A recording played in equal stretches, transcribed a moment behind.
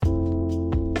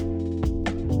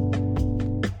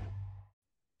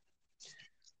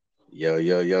Yo,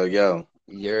 yo, yo, yo.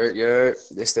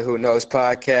 This the Who Knows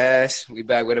podcast. We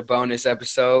back with a bonus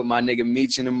episode. My nigga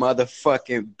Meech in the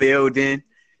motherfucking building.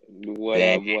 What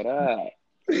Damn. up? What up?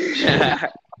 Shit.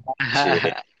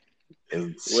 Shit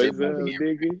What's about to up, get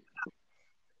nigga?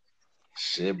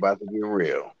 shit about to get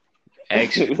real.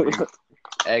 Extra, nigga.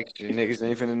 Extra niggas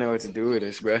ain't finna know what to do with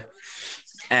us, bro.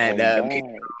 And God.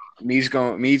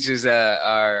 Meech is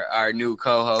our new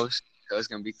co-host. So it's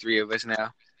gonna be three of us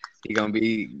now. He gonna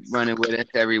be running with us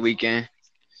every weekend.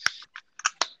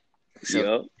 So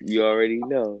Yup, you already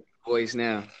know. boys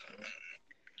now.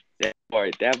 That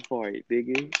part,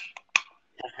 nigga.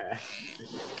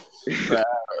 But,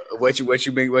 what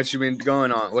you been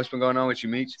going on? What's been going on with you,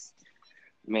 Meech?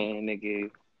 Man,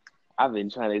 nigga, I've been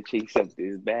trying to chase up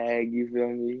this bag, you feel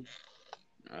me?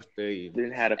 I feel you.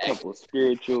 Then had a couple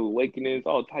spiritual awakenings,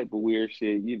 all type of weird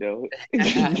shit, you know.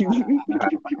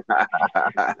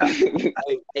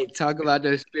 Hey, talk about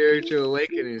those spiritual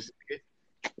awakenings.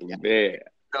 Man,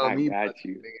 Tell I me, got about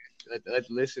you. it, nigga. Let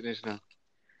the listeners know.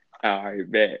 All right,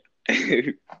 bet.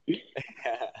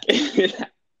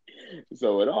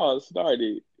 So it all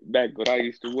started back when I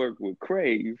used to work with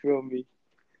Craig, you feel me?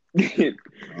 Oh,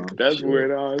 That's shit.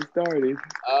 where it all started.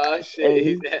 Oh shit!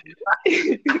 Hey. That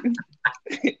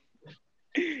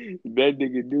That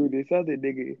nigga knew this other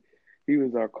nigga. He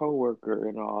was our coworker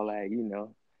and all that, you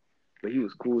know. But he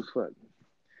was cool as fuck.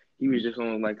 He was just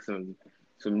on like some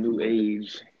new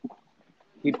age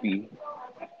hippie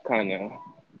kind of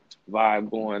vibe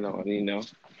going on, you know.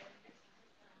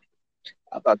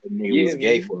 I thought the nigga Yeah, was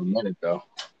gay man. for a minute though.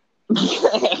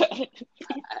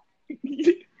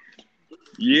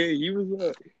 Yeah, he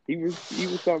was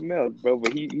something else, bro.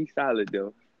 But he solid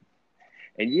though.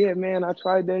 And yeah, man, I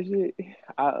tried that shit.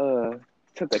 I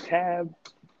took a tab,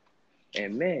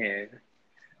 and man,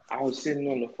 I was sitting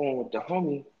on the phone with the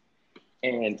homie,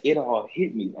 and it all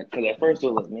hit me. Like, cause at first I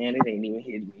was like, man, it ain't even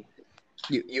hit me.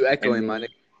 you And echoing, my then,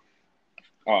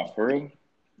 nigga. oh, for real?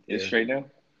 It's Yeah, straight now?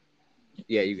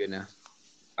 yeah, you good now.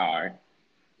 All right.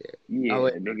 Yeah. Oh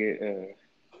Yeah, wait. nigga,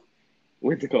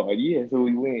 what's it called? Yeah, so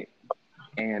we went,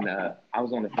 and I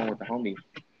was on the phone with the homie,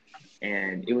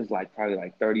 and it was like probably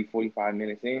like 30, 45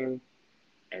 minutes in,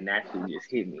 and that shit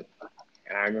just hit me.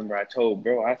 And I remember I told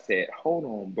bro, I said, hold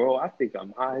on, bro, I think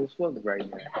I'm high as fuck right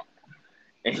now.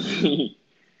 And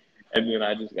then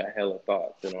I just got hella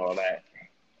thoughts and all that.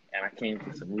 And I came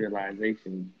to some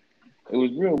realization. It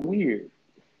was real weird.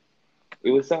 It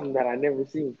was something that I never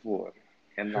seen before.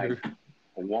 And like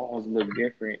the walls look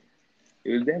different.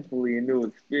 It was definitely a new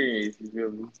experience, you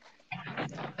feel me?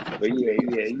 But yeah,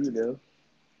 you know.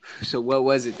 So what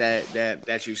was it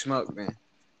that you smoked, man?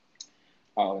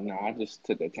 Oh no, I just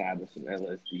took a tab of some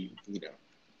LSD, you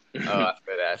Oh, know. I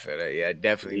feel that. I feel that. Yeah,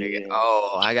 definitely, nigga. Yeah.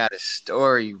 Oh, I got a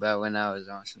story about when I was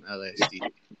on some LSD.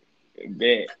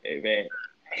 Bet.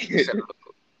 So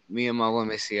me and my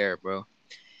woman Sierra, bro,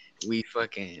 we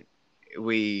fucking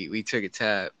we took a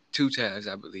tab, two tabs,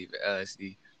 I believe, at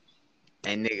LSD.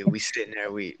 And nigga, we sitting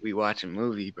there, we watching a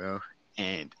movie, bro.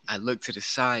 And I look to the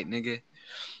side, nigga,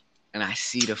 and I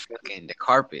see the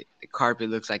carpet. The carpet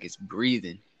looks like it's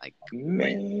breathing. Like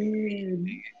Man.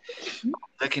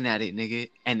 looking at it, nigga,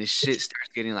 and the shit starts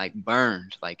getting like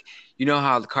burned. Like you know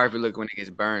how the carpet look when it gets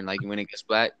burned, like when it gets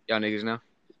black. Y'all niggas know?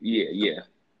 Yeah.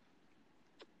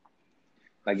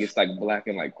 Like it's like black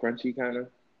and like crunchy kind of.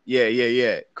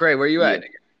 Yeah. Craig, where you Yeah. at,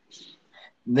 nigga?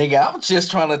 Nigga, I'm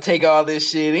just trying to take all this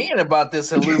shit in about this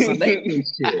hallucination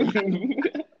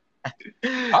shit.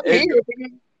 I'm Hey,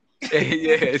 here,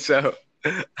 yeah, so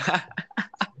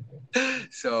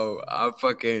so I'm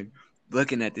fucking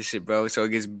looking at this shit, bro. So it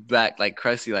gets black, like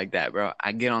crusty like that, bro.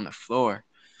 I get on the floor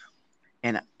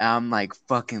and I'm like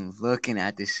fucking looking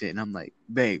at this shit and I'm like,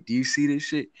 babe, do you see this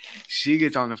shit? She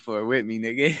gets on the floor with me,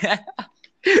 nigga.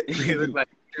 We look like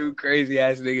two crazy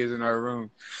ass niggas in our room,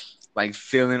 like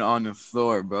feeling on the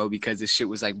floor, bro, because this shit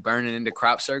was like burning into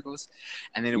crop circles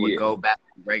and then it would Yeah. go back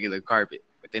to regular carpet.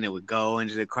 But then it would go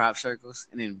into the crop circles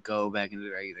and then go back into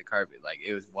the regular carpet. Like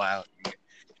it was wild. nigga.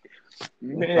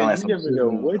 Sound Man, like you some never know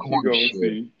children's what you corn gonna shit.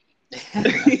 see.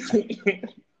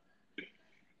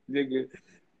 Nigga,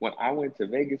 when I went to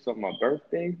Vegas on my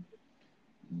birthday,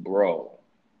 bro.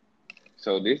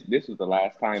 So this was the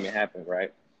last time it happened,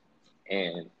 right?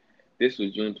 And this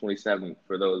was June 27th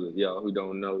for those of y'all who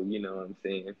don't know, you know what I'm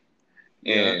saying.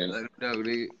 Yeah, And let him know,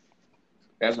 nigga.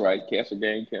 that's right, Cancer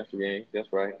Gang. That's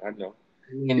right, I know.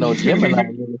 You ain't no Gemini,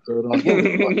 nigga, so don't give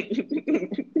a fuck.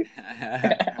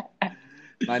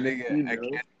 My nigga, You know,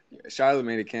 Charlotte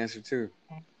made a cancer too.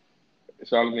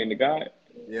 Charlamagne the God.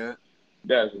 Yeah.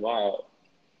 That's wild.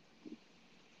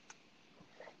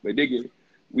 But nigga,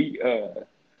 we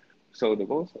So the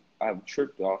most I've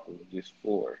tripped off was just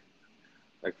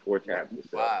like four tabs or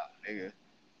so. Wow, nigga.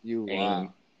 You And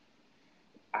wow.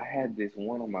 I had this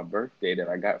one on my birthday that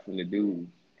I got from the dude,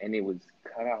 and it was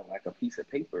cut out like a piece of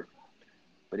paper,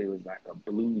 but it was like a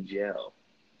blue gel.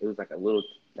 It was like a little,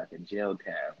 like a gel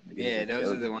tab. Like it was Yeah, a those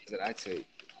gel are the ones that I take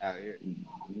out here.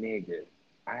 nigga.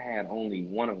 I had only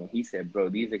one of them. He said, "Bro,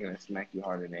 these are gonna smack you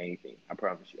harder than anything. I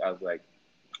promise you." I was like,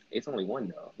 "It's only one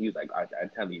though." He was like, "I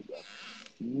tell you, bro,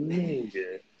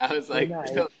 nigga." I was When like,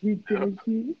 I kicked that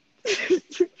shit,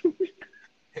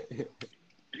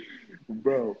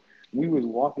 bro, we was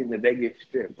walking the Vegas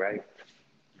Strip, right?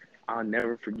 I'll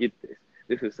never forget this.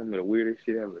 This is some of the weirdest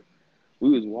shit ever. We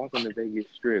was walking the Vegas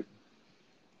Strip,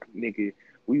 nigga.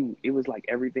 It was like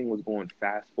everything was going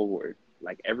fast forward.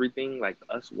 Like everything, like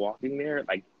us walking there,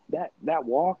 like that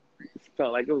walk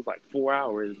felt like it was like 4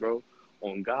 hours, bro.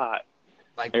 On God,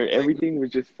 like the click. everything was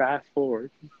just fast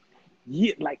forward.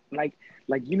 Yeah, like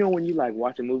you know when you like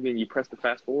watch a movie and you press the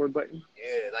fast forward button.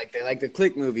 Yeah, like the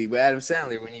Click movie with Adam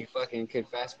Sandler when you fucking could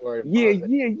fast forward and Yeah, pause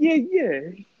it.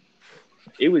 yeah.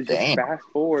 It was just Damn. fast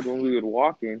forward when we were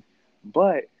walking,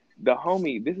 but the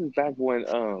homie, this is back when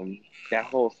that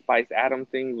whole Spice Adam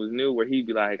thing was new, where he'd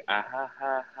be like, ah ha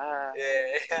ha ha,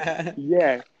 Yeah.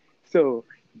 yeah. So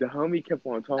the homie kept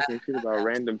on talking shit about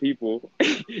random people.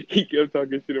 He kept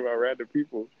talking shit about random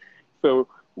people. So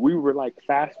we were like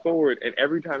fast forward, and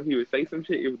every time he would say some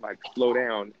shit, it would like slow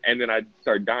down, and then I'd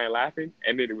start dying laughing,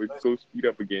 and then it would go speed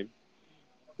up again.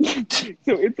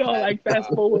 So it's all like fast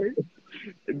forward.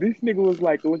 This nigga was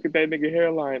like, look at that nigga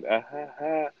hairline, ha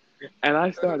ha. And I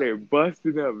started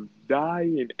busting up,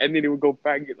 dying, and then it would go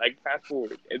back, like fast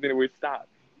forward, and then it would stop.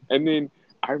 And then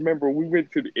I remember we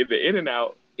went to the In and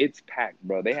Out. It's packed,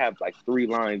 bro. They have like 3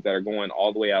 lines that are going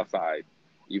all the way outside.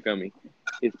 You feel me?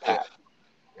 It's Yeah, packed.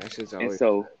 that shit's And always.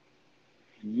 so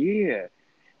yeah,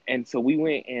 and so we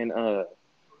went and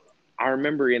I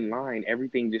remember in line,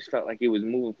 everything just felt like it was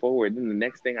moving forward. Then the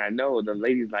next thing I know, the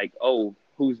lady's like, "Oh,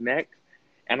 who's next?"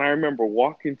 And I remember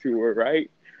walking to her, right?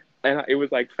 And it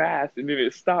was like fast, and then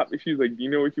it stopped. And she's like, "Do you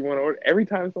know what you want to order?" Every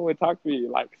time someone talked to me,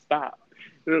 like, stop.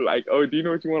 They're like, "Oh, do you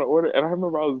know what you want to order?" And I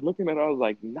remember I was looking at her, I was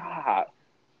like, "Nah,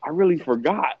 I really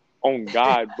forgot." On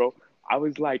God, bro. I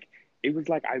was like, it was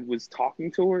like I was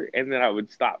talking to her, and then I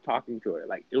would stop talking to her.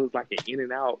 Like it was like an in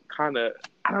and out kind of.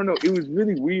 I don't know. It was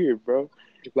really weird, bro.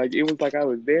 Like it was like I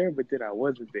was there, but then I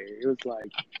wasn't there. It was like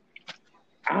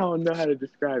I don't know how to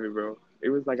describe it, bro. It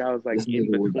was like I was like This in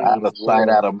nigga was out between of sight,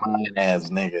 out worlds. of mind ass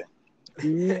nigga.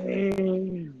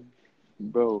 Man,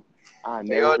 bro, I They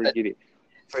never all forget it.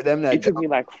 for them that It took don't me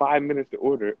like 5 minutes to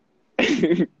order.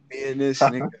 be in this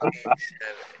nigga have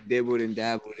dibbled and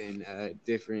dabbled in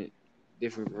different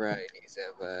varieties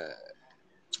of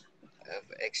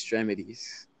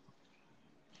extremities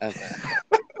of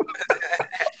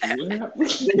Yeah.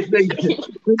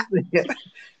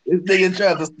 This nigga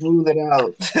tried to smooth it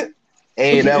out.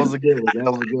 Hey, that was a good one.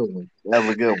 That was a good one. That was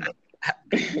a good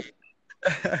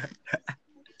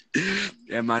one.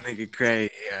 yeah, my nigga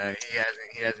Craig, he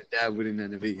hasn't dabbled in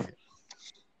none of it yet.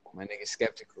 My nigga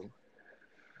skeptical,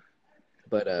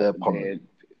 but That part. Man,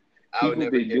 I would people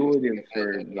never been give this doing nigga them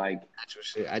for like like natural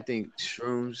shit. I think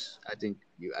shrooms. I think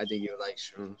you like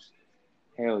shrooms.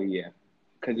 hell yeah.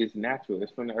 Cause it's natural.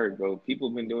 It's from the earth, bro.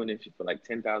 People been doing this shit for like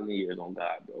 10,000 years on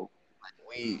God, bro.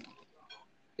 Weed,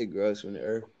 it grows from the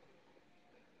earth,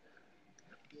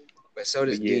 but so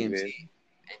does But yeah, DMT, man.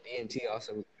 and DMT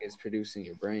also is produced in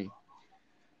your brain.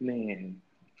 Man,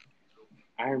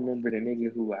 I remember the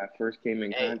nigga who I first came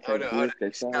in Hey, hold on, contact hold on. with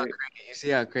that started. You see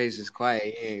how crazy is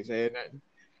quiet? He ain't saying nothing.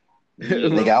 Yeah.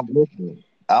 Nigga, I'm listening.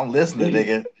 I'm listening,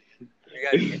 nigga. We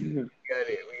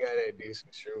gotta do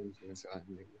some shrooms one time,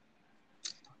 nigga.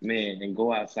 Man, and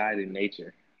go outside in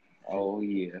nature. Oh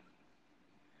yeah.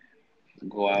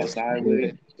 Go It's outside with good.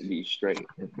 it and be straight.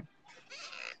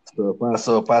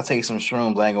 So if I take some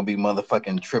shrooms, I ain't gonna be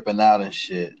motherfucking tripping out and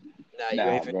shit. Nah, you Nah,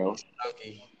 ain't finna bro. be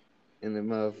smoky in the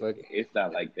motherfucking It's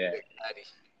not like that.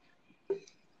 body.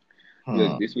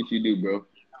 Look, Hmm. this what you do, bro.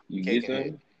 You get Kicking it.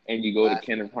 some and you go to Laugh.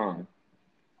 Kenneth Hahn.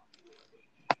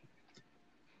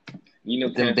 You know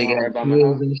With them Kenneth big Hahn ass right by my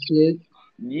pills house? and shit.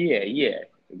 Yeah, yeah.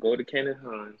 Go to Kenneth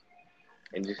Hahn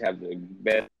and just have the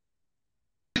best.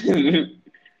 Do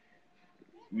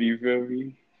you feel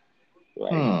me?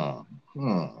 Like, Hmm.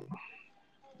 Hmm.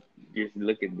 just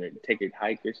look at the take a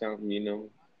hike or something, you know?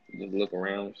 Just look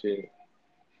around, shit.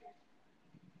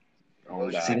 What On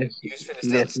was you See God. saying? that's You was finna see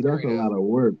tell that the see that's story a though. lot of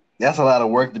work. That's a lot of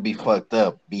work to be fucked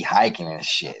up, be hiking and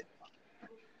shit.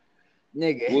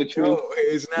 Nigga, Well, true. no,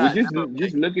 it's Well, not. No.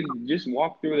 just look at just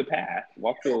walk through the path.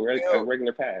 Walk through a Yo,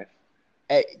 regular path.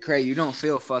 Hey, Craig, you don't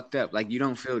feel fucked up. Like you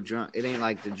don't feel drunk. It ain't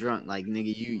like the drunk. Like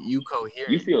nigga, you You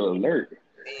coherent. feel alert.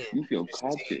 Seeing, You feel you're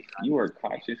seeing cautious. You are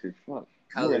cautious as fuck.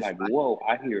 You are colors. like, whoa,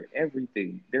 I hear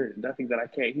everything. There's nothing that I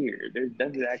can't hear. There's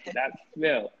nothing that I cannot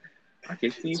smell. I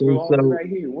can see from all the way right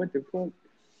here. What the fuck?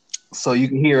 So you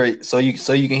can hear it. So you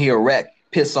can hear a rat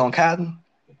piss on cotton.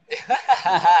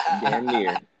 Damn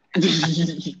near.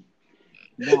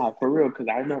 Nah, for real. Because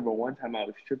I remember one time I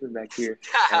was tripping back here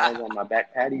and I was on my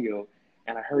back patio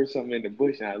and I heard something in the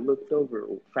bush and I looked over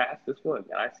fast as fuck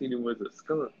and I seen it was a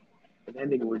skunk. And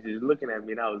that nigga was just looking at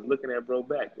me and I was looking at bro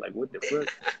back like, what the fuck?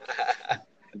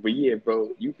 But yeah, bro,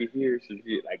 you can hear some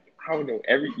shit. Like, I don't know,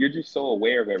 you're just so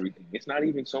aware of everything. It's not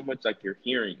even so much like you're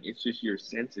hearing, it's just your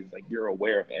senses. Like, you're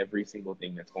aware of every single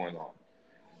thing that's going on.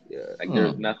 Yeah. Like,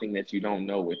 there's nothing that you don't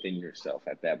know within yourself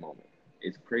at that moment.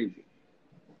 It's crazy.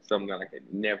 Something that I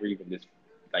could never even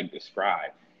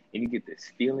describe. And you get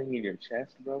this feeling in your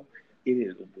chest, bro. It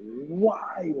is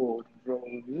wild, bro.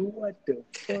 What the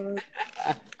fuck?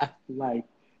 Like,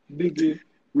 nigga,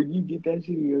 when you get that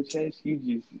shit in your chest, you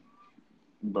just,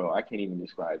 bro, I can't even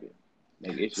describe it.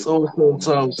 Like, it's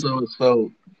just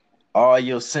So all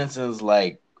your senses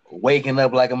like waking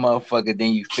up like a motherfucker,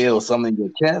 then you feel something in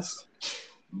your chest.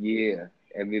 Yeah,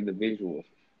 and then the visuals.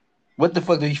 What the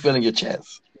fuck do you feel in your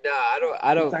chest? No, I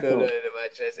don't like feel that in my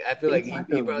chest. I feel like it's like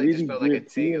he a probably just really felt like a good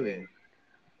tingling. feeling.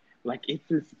 Like, it's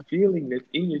this feeling that's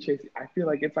in your chest. I feel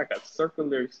like it's like a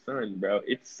circular sun, bro.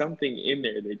 It's something in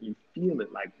there that you feel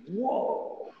it like,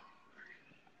 whoa.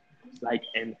 Like,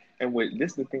 and with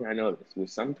this is the thing I noticed.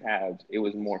 With some tabs, it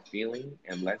was more feeling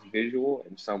and less visual,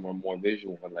 and some were more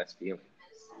visual and less feeling.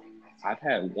 I've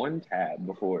had one tab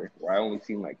before where I only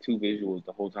seen like two visuals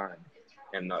the whole time.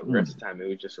 And the rest of the time, it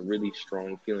was just a really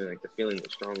strong feeling. Like, the feeling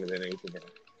was stronger than anything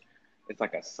else. It's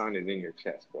like a sun is in your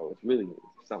chest, bro. It's really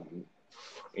something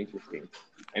interesting.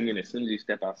 And then as soon as you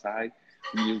step outside,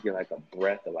 you just get like a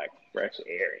breath of like fresh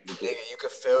air. And Nigga, you can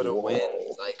feel the wind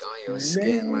like on your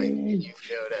skin. Like you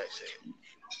feel that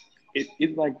shit.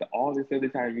 It's like all this other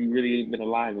time you really ain't been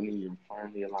alive and then you're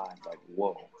finally alive. Like,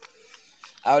 whoa.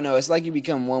 I don't know. It's like you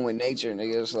become one with nature,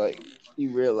 nigga. It's like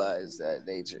you realize that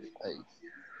nature, like,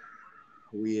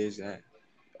 who is that?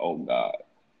 Oh God.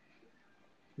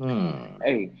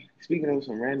 Hey, speaking of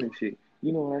some random shit,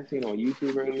 you know what I seen on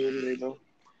YouTube earlier today, bro?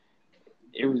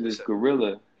 It was this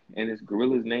gorilla, and this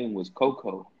gorilla's name was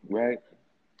Coco, right?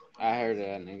 I heard of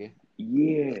that, nigga.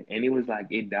 Yeah, and it was like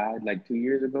it died like 2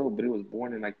 years ago, but it was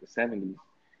born in like the 70s,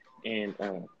 and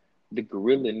the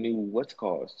gorilla knew what's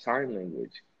called sign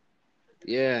language.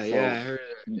 Yeah, So, I heard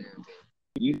of that.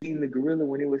 You seen the gorilla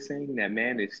when it was saying that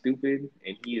man is stupid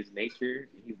and he is nature,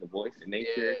 and he's the voice of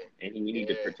nature, and we need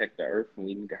to protect the earth and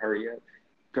we need to hurry up.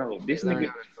 Bro, this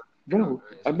nigga, bro,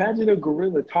 imagine a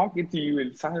gorilla talking to you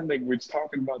in sign language,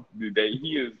 talking about that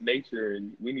he is nature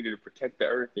and we need to protect the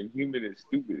earth and human is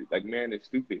stupid, like man is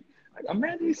stupid. Like,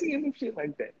 imagine seeing some shit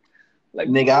like that. Like,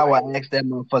 nigga, I would ask that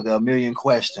motherfucker a million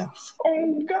questions.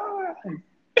 Oh God.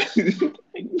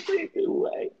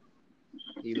 Like,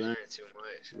 he learned too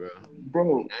much, bro.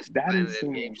 Bro, That's that is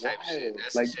some game type shit.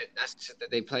 That's like, that's the shit that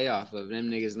they play off of.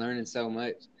 Them niggas learning so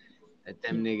much that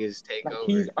them niggas take like over.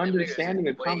 he's Them understanding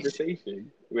a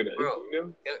conversation with us, bro. you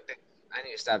know? I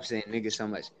need to stop saying niggas so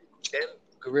much. Them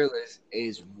gorillas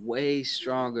is way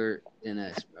stronger than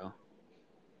us, bro.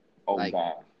 Oh like,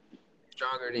 God.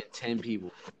 Stronger than 10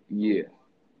 people. Yeah.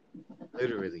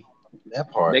 Literally. That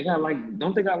part. They got like,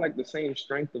 don't they got like the same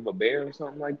strength of a bear or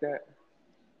something like that?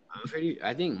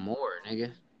 I think more,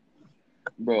 nigga.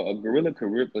 Bro, a gorilla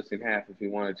could rip us in half if he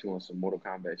wanted to on some Mortal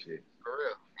Kombat shit. For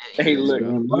real. Hey, look,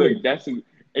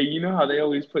 hey, you know how they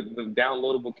always put the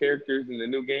downloadable characters in the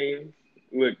new games?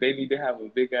 Look, they need to have a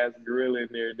big ass gorilla in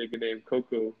there, nigga named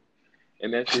Coco.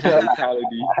 And that's his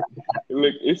fatality.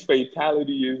 Look, its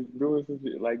fatality is doing some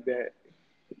shit like that.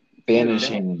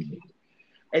 Finishing.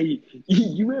 Hey,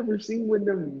 you ever seen when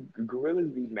them gorillas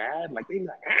be mad? Like, they be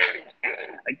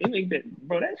like they make that,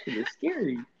 bro, that shit is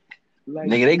scary. Like,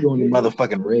 nigga, they go into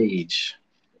motherfucking rage.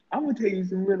 I'm gonna tell you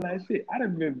some real life shit. I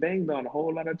done been banged on a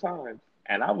whole lot of times,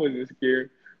 and I wasn't scared.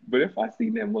 But if I see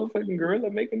that motherfucking gorilla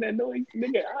making that noise,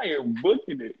 nigga, I am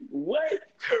booking it. What?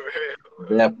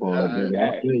 That part,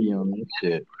 nigga. I feel you on that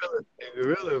shit. The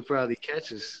gorilla will probably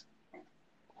catch us.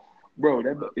 Bro,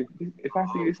 if I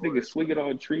see this nigga swinging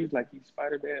on trees like he's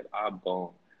Spider-Man, I'm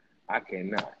gone. I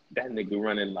cannot. That nigga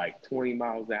running like 20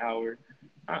 miles an hour.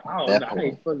 I don't know. I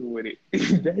ain't fucking with it.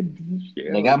 That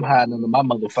shit. Nigga, I'm hiding under my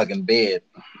motherfucking bed.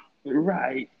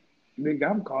 Right. Nigga,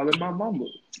 I'm calling my mama.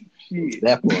 Shit.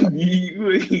 That part.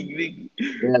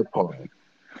 That part.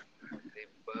 They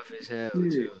buff as hell,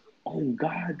 too. Oh,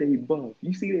 God, they buff.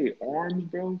 You see their arms,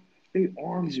 bro? Their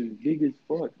arms is big as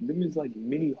fuck. Them is like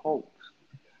mini Hulks.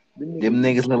 Them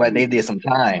niggas look like they did some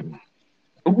time.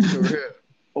 For real.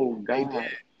 Oh They God,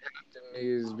 did. Them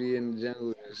niggas be in the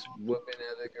jungle just whooping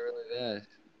other girls' ass.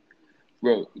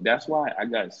 bro. That's why I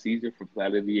got Caesar from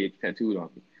Planet of the Apes tattooed on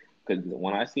me. Because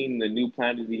when I seen the new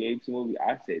Planet of the Apes movie,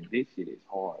 I said this shit is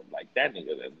hard. Like that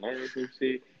nigga that learned some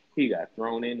shit. He got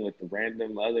thrown in with the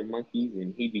random other monkeys,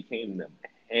 and he became the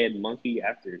head monkey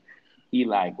after he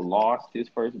like lost his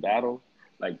first battle.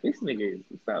 Like this nigga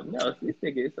is something else. This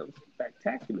nigga is something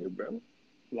spectacular, bro.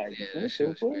 Like Yeah, that what shit the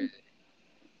was fuck? crazy.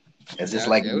 It's just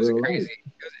like It in was a real crazy. life.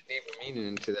 It was a deeper meaning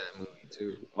into that movie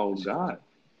too. Oh That shit was- God,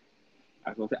 I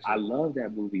was gonna say I love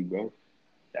that movie, bro.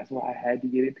 That's why I had to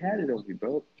get it tatted on me,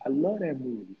 bro. I love that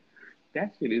movie.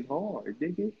 That shit is hard,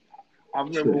 nigga. I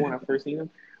remember when I first seen them,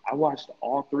 I watched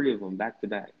all three of them back to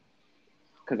back.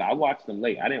 Cause I watched them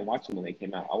late. I didn't watch them when they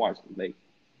came out. I watched them late.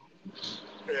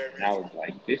 And I was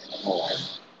like, this is hard.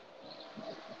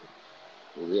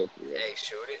 For real, for real. Hey,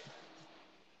 shoot it.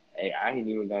 Hey, I ain't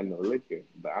even got no liquor,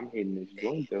 but I'm hitting this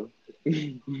joint though. I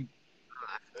feel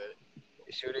it.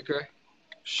 Shoot it, Craig.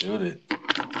 Shoot it.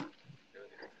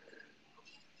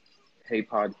 Hey,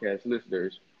 podcast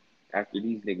listeners, after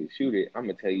these niggas shoot it, I'm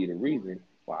gonna tell you the reason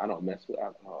why I don't mess with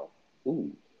alcohol.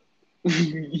 Ooh.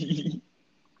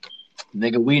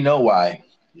 Nigga, we know why.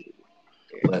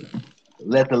 But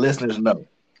let the listeners know.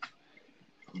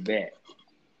 Bet.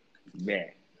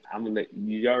 I'm gonna let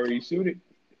you already shoot it?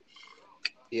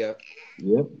 Yeah.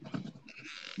 Yep.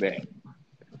 Bet.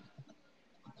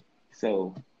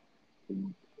 So,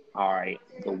 all right,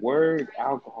 the word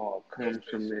alcohol comes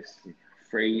from this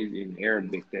phrase in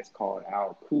Arabic that's called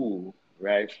al-kul,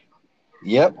 right?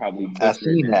 Yep. Probably I butchered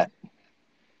seen that.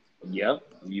 Yep,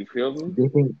 you feel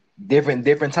me?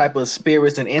 Different type of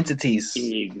spirits and entities.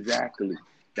 Exactly.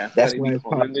 That's why That's they why be it's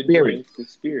called calling the spirit. drinks the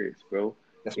spirits, bro.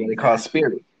 That's what they call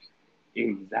spirit.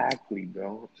 Exactly,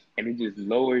 bro. And it just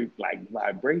lowers like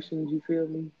vibrations, you feel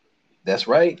me? That's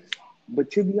right. But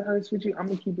to be honest with you, I'm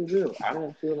gonna keep it real. I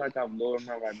don't feel like I've lowered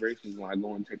my vibrations when I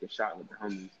go and take a shot with the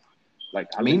homies. Like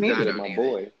I Me linked up neither. with my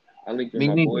boy. I linked with Me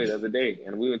my boy neither. the other day,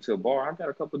 and we went to a bar. I got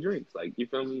a couple drinks, like you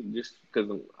feel me, just because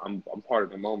I'm part of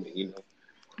the moment, you know.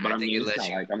 But I I think mean, it it's lets not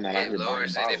you. like I'm not out It here buying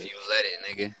lowers it if bottles. you let it,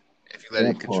 nigga. If you let That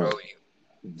it control part.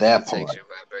 you, That it takes part. your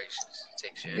vibrations, it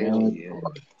takes your Hell energy. That yeah,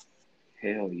 part.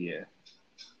 hell yeah.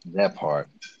 That part.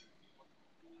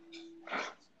 Because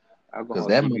Alcohol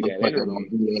that give you that motherfucker don't energy,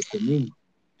 do that to me.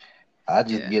 I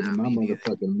just Yeah, get in not my me neither.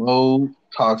 motherfucking mode,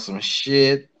 talk some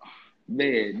shit,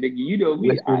 man. Nigga, you know me.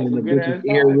 whisper I have in a the good bitch's ass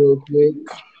ear time. real quick.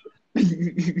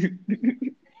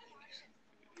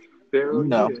 Hell You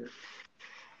know. yeah.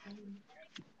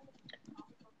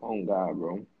 Oh God,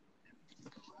 bro.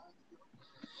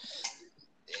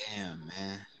 Damn,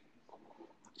 man.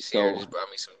 Sierra So, just brought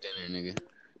me some dinner, nigga.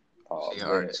 oh She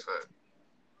hard man, as fuck.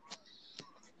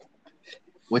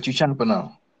 What you chomping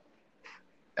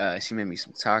on? She made me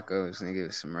some tacos, nigga,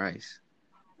 with some rice.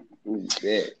 ooh,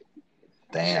 bet.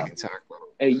 Damn. Chicken taco.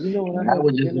 Hey, you know what And I I had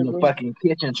was for just in dinner, the bro? fucking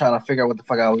kitchen trying to figure out what the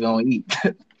fuck I was gonna eat.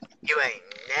 You ain't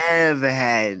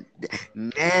never.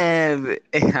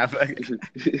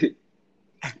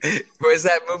 Where's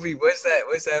that movie? What's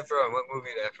that from? What movie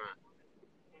that from?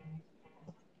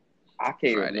 I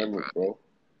can't Friday, remember, probably. bro.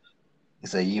 He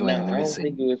said, you No, ain't, let I me don't see.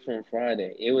 think it was from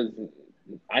Friday. It was.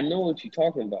 I know what you're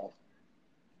talking about.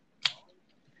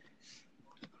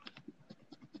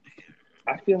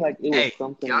 I feel like it was Hey,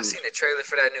 something. y'all seen the trailer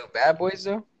for that new Bad Boys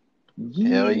though? Yeah,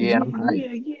 Hell yeah, I'm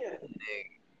hyped. yeah.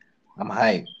 I'm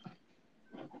hyped.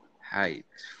 Hype.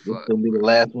 This Fuck, gonna be the bro.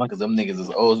 last one because them niggas is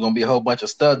always gonna be a whole bunch of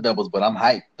stud doubles, but I'm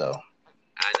hyped though.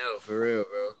 I know, for real,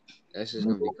 bro. That's just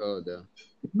gonna be cold though.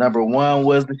 Number 1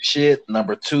 was the shit.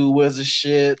 Number 2 was the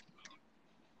shit.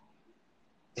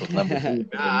 So number 3.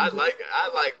 I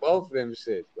like both of them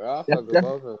shits, bro. I fuck with That's,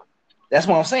 both of them. that's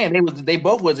what I'm saying. They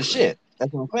both was the shit.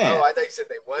 That's what I'm saying. Oh, I thought you said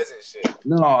they wasn't shit.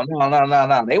 No.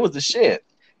 They was the shit.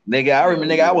 Nigga, I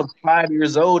remember, nigga, I was 5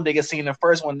 years old, nigga, seeing the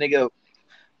first one, nigga.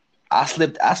 I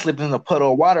slipped in a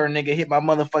puddle of water, and nigga hit my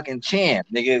motherfucking chin.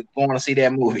 Nigga, going to see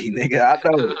that movie, nigga. I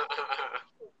know.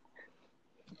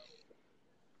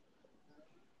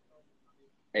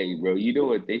 Hey, bro, you know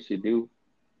what they should do?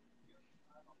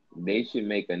 They should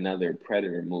make another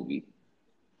Predator movie.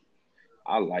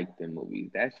 I like them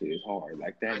movies. That shit is hard.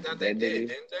 Like I that thought they did, nigga.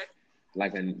 didn't they?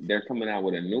 Like they're coming out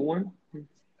with a new one. No,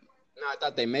 I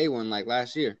thought they made one like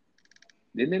last year.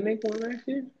 Didn't they make one last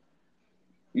year?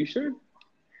 You sure?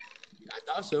 I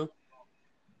thought so.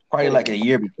 Probably Hold like on. a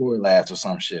year before last or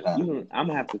some shit, huh? I'm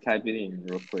gonna have to type it in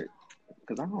real quick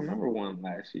because I don't remember one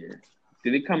last year.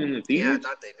 Did it come in the Yeah, I theaters?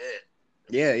 thought they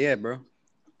did. Yeah, bro.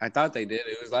 I thought they did.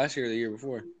 It was last year or the year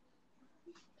before.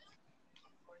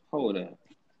 Hold up.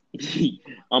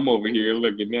 I'm over here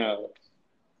looking now.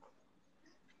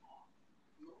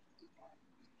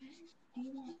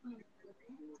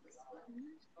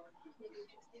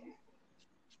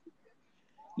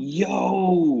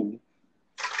 Yo,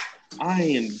 I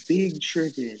am big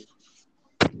tripping.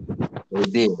 They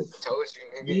did. Told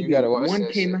you, nigga, you Nigga, gotta watch one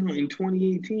that came shit. out in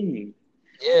 2018.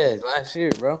 Yeah, last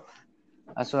year, bro.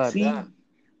 That's what I See, thought.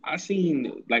 I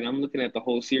seen like I'm looking at the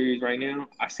whole series right now.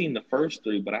 I seen the first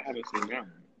three, but I haven't seen that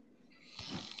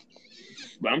one.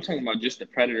 But I'm talking about just the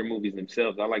Predator movies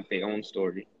themselves. I like their own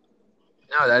story.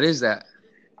 No, that is that.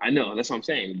 I know that's what I'm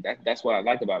saying. That's what I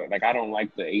like about it. Like I don't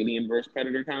like the Alien versus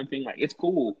Predator kind of thing. Like it's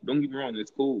cool. Don't get me wrong, it's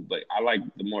cool. But I like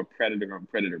the more Predator on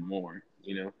Predator more.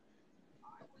 You know.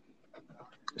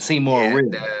 Seem more Yeah, real.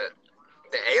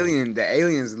 the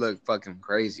aliens look fucking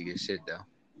crazy as shit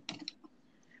though.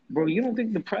 Bro, you don't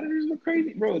think the Predators look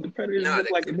crazy? Bro, the Predators No, look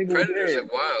like a the nigga was predators dead.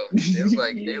 look wild. They look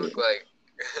like Yeah.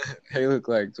 they look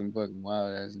like some fucking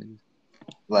wild ass niggas.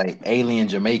 Like alien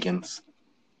Jamaicans.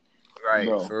 Right,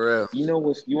 Bro, for real.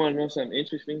 you want to know something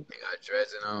interesting? They got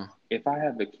dreads and all. If I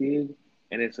have a kid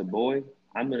and it's a boy,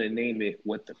 I'm gonna name it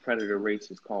what the predator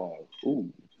race is called.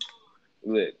 Ooh,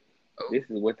 look, Oh, this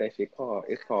is what that shit called.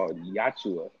 It's called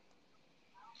Yachua.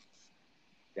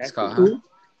 it's That's called, it. huh?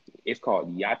 It's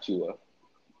called Yachua.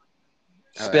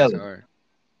 Oh, Spell that's it. hard.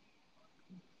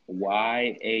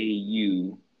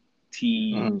 Yautja.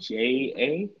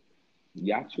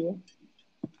 Yachua.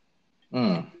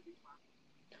 Mm.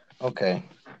 Okay.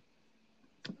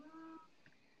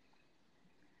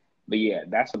 But yeah,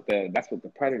 that's what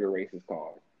the predator race is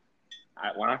called.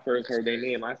 When I first That's heard their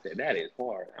crazy. name, I said that is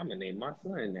hard. I'm gonna name my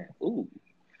son that. Ooh.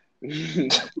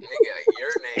 Nigga,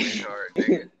 your name is hard,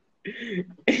 nigga.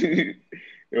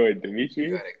 What, You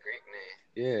Demetrius? got a Greek name.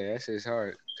 Yeah, that shit's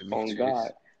hard. On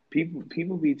God, Demetrius.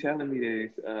 people be telling me that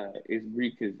it's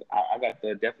Greek because I got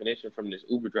the definition from this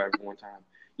Uber driver one time.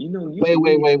 You know, you Wait, should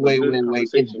wait, really wait, have a wait, good wait, wait.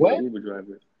 It's conversation with what? an Uber driver.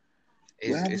 What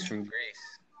It's happened? from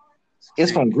Greece. It's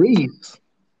It's from Greek. Greece.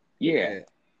 Yeah. Yeah.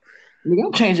 Nigga,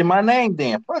 I'm changing my name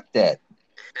then. Fuck that.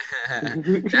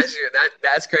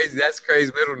 That's crazy. That's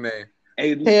crazy middle name.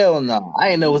 Hey, Hell no. I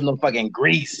ain't know it was no fucking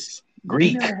Greece. you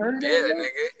Greek. never heard of Yeah, that, bro?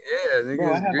 nigga. Yeah, Bro,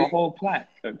 nigga I is have a Greek. whole plaque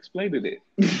explaining it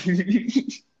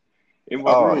in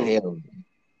my Oh room. hell.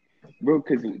 Bro,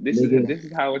 because Nigga, this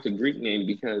is how it's a Greek name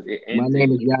because it my ends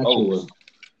name is in Yahshua. os,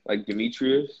 like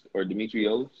Demetrius or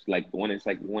Demetrios. Like when it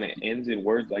ends in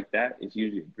words like that, it's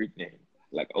usually a Greek name,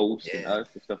 like os and Yeah. us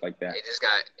and stuff like that. It just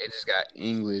got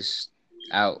English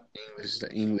out.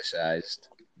 Englishized,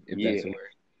 if that's a Yeah,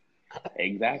 word.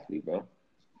 exactly, bro.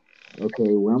 Okay,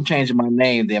 well I'm changing my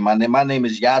name then. My name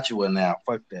is Yahshua now.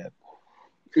 Fuck that.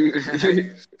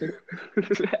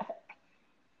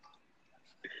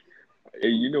 Hey,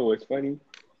 you know what's funny?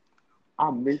 I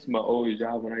miss my old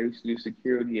job when I used to do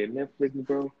security at Netflix,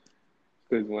 bro.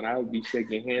 Because when I would be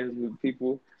shaking hands with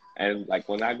people, and like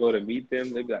when I go to meet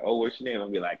them, they'd be like, "Oh, what's your name?" I'll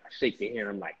be like, I shake their hand.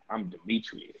 I'm like, "I'm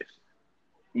Demetrius."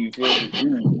 You feel me?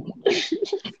 Ooh.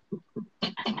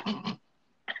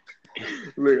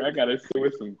 Look, I gotta say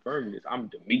with some firmness. I'm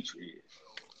Demetrius.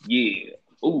 Yeah.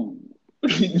 Ooh.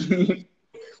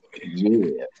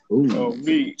 Yeah. Ooh. Oh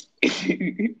me.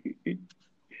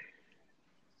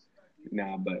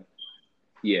 Nah, but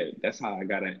yeah, that's how I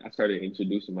started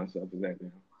introducing myself as that now.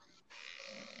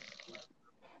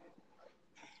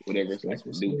 Whatever it's That's like to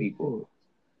what's do people. up.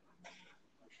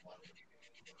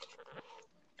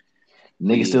 But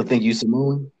Niggas yeah, still think you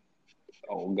Samoan?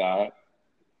 oh God,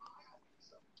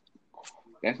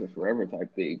 that's a forever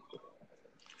type thing. For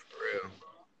real.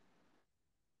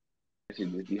 I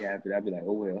should just be happy. I'd be like,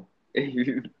 oh well.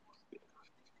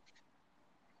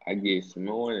 I get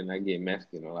Samoan and I get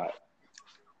Mexican a lot.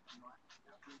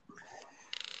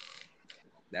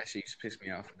 That shit used to piss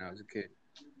me off when I was a kid.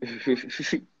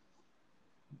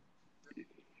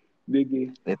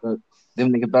 Nigga, They thought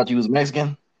them niggas thought you was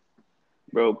Mexican?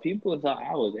 bro, people thought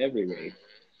I was every race.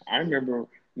 I remember,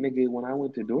 nigga, when I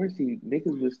went to Dorsey,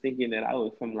 niggas was thinking that I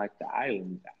was from like the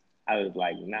islands. I was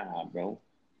like, nah, bro.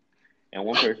 And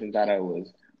one person thought I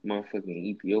was motherfucking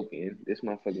Ethiopian. This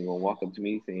motherfucker gonna walk up to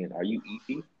me saying, "Are you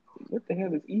Efi?" What the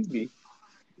hell is Efi?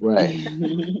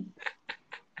 Right.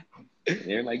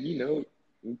 They're like,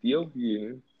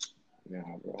 Ethiopian. Nah,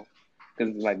 bro.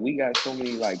 Because like we got so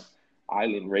many like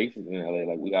island races in LA.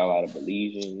 Like we got a lot of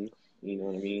Belizeans. You know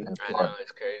what I mean? That I part. know,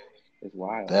 it's crazy. It's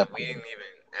wild. That We part. didn't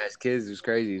even, as kids, it was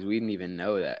crazy. We didn't even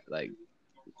know that. Like,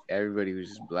 everybody was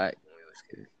just black when we was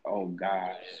kids. Oh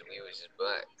God. We was just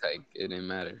black. Like, it didn't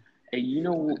matter. Hey, you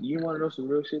want to know some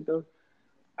real shit though?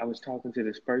 I was talking to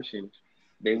this person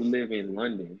they live in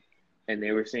London, and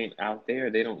they were saying out there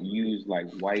they don't use like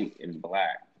white and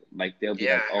black. Like they'll be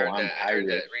Yeah, like, I "Oh, heard I'm that. I heard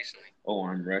Irish. that recently. Oh,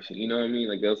 I'm Russian." You know what I mean?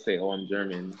 Like they'll say, "Oh, I'm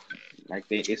German." Like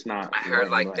it's not I heard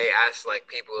white and like black. they asked like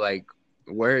people like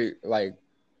where like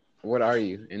what are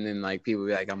you? And then like people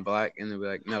be like I'm black, and they'll be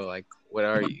like no, like what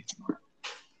are you?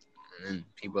 And then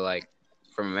people like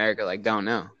from America like don't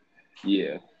know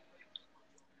Yeah,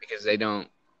 because they don't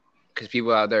because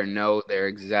people out there know their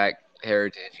exact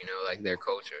heritage, you know, like their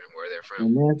culture and where they're from.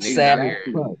 And that's Niggas sad out as here,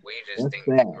 exactly. fuck. we just That's think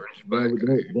sad. we're just black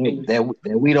out here. And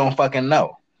That we don't fucking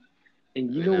know.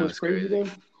 you I know know what's it's crazy crazy. though?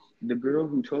 The girl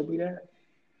who told me that,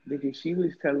 because she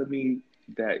was telling me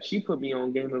that she put me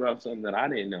on game about something that I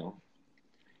didn't know.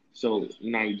 So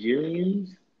Nigerians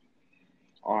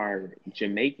are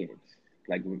Jamaicans.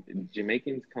 Like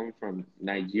Jamaicans come from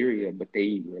Nigeria, but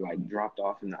they were like dropped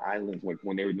off in the islands like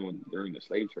when they were doing during the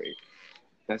slave trade.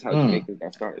 That's how Mm, Jamaicans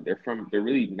got started. They're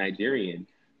really Nigerian,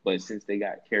 but since they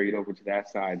got carried over to that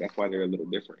side, that's why they're a little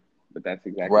different. But that's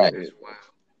exactly right. what it That's is. wild.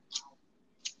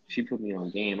 She put me on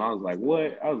game. I was like,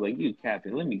 what? I was like, you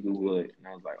capping. Let me Google it. And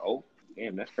I was like, oh,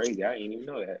 damn, that's crazy. I didn't even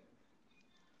know that.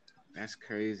 That's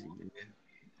crazy, man.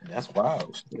 That's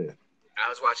wild shit. I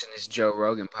was watching this Joe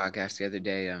Rogan podcast the other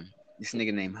day. This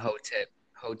nigga named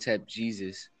Hotep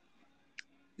Jesus.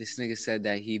 This nigga said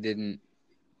that he didn't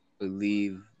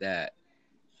believe that.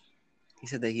 He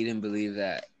said that he didn't believe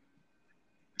that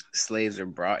slaves are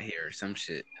brought here or some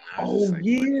shit. And I was just Oh like,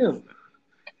 what? yeah.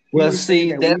 He Well, was saying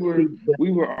see, that that's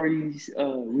we were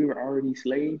already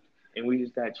slaves and we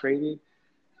just got traded.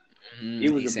 It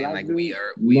was a He's saying black like dude. we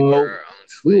were no. our own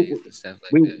We slaves and stuff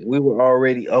like that. we were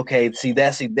already okay.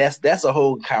 That's a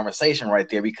whole conversation right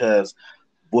there because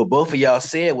what both of y'all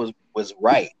said was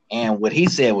right, and what he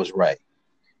said was right.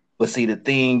 But see, the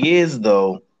thing is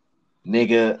though,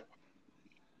 nigga,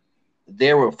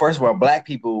 there were first of all, black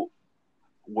people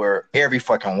were every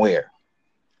fucking where.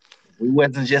 We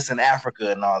wasn't just in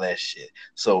Africa and all that shit.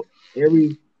 So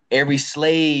every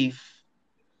slave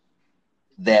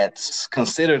that's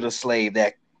considered a slave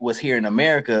that was here in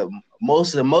America,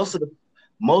 most of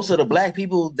the black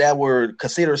people that were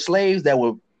considered slaves they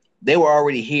were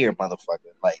already here,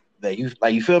 motherfucker. Like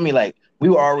you feel me? Like we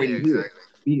were Yeah, already here.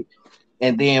 exactly.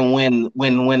 And then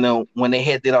when they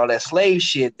had did all that slave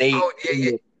shit, Oh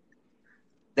yeah,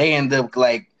 they end up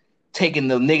like taking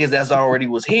the niggas that's already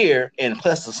was here and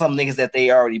plus some niggas that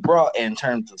they already brought and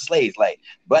turned to slaves. Like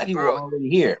black people were bro. already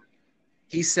here.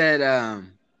 He said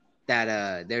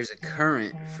that there's a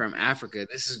current from Africa.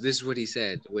 This is what he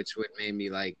said, which would made me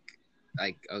like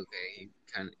okay,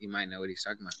 you might know what he's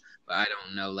talking about, but I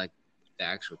don't know like the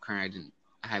actual current.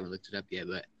 I haven't looked it up yet,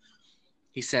 but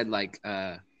he said like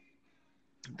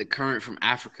the current from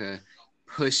Africa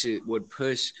would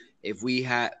push if we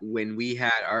had when we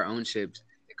had our own ships,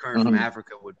 the current from Mm-hmm.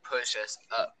 Africa would push us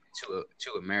up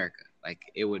to America. Like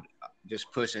it would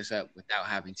just push us up without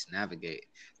having to navigate.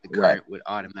 The Right. current would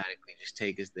automatically just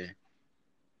take us there.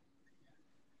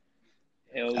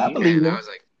 Hell I yeah. believe And it. I was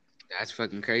like, that's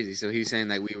fucking crazy. So he's saying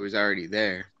like we was already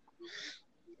there.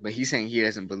 But he's saying he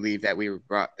doesn't believe that we were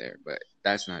brought there, but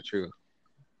that's not true.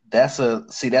 That's a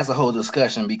whole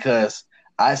discussion because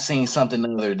I seen something the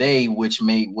other day which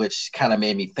kind of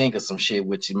made me think of some shit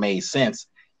which made sense.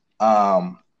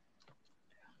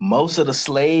 Most of the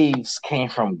slaves came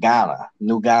from Ghana,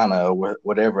 New Ghana, or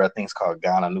whatever I think it's called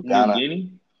Ghana, New New Ghana.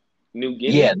 Guinea? New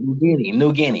Yeah, Guinea? New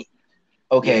Guinea.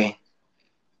 Okay. Yeah.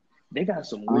 They got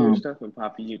some weird stuff in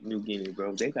Papua New Guinea,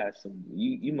 bro. They got some.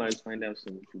 You might find out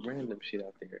some random shit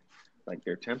out there, like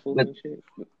their temples But and shit.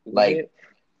 Go like ahead.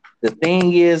 the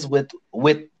thing is with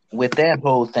that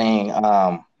whole thing,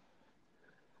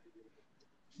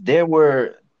 there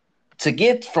were to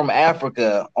get from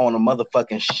Africa on a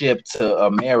motherfucking ship to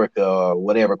America or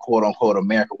whatever, quote unquote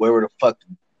America, wherever the fuck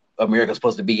America's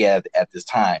supposed to be at this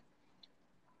time.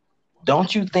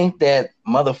 Don't you think that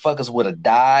motherfuckers would have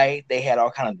died? They had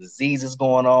all kind of diseases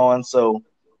going on, so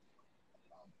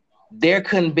there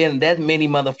couldn't been that many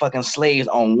motherfucking slaves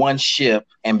on one ship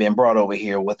and been brought over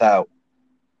here without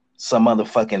some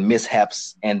motherfucking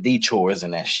mishaps and detours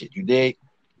and that shit. You dig?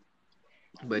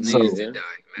 But So niggas Yeah, did die.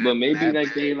 but maybe Mad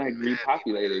like they people like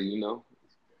repopulated, you know,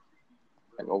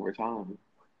 like over time.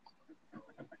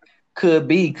 could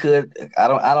be, I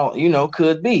don't,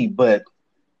 could be, but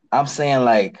I'm saying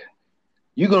like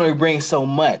you're gonna bring so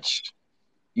much.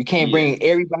 You can't Yeah, bring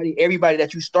everybody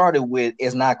that you started with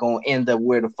is not gonna end up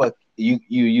where the fuck you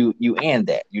end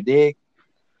at. You dig?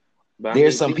 but I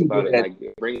There's mean, some think people about it. that Like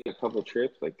bringing a couple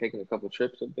trips, like taking a couple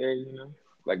trips up there, you know,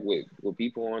 like with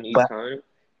people on each but continent.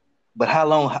 how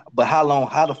long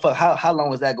how the fuck how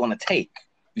long is that gonna take?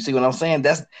 You see what I'm saying?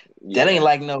 That Yeah, ain't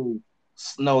like no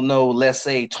let's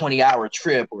say 20-hour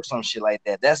trip or some shit like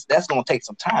that. That's gonna take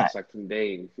some time. It's like some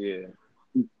days, yeah.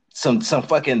 Some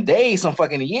fucking days, some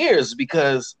fucking years,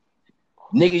 because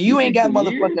nigga, you ain't got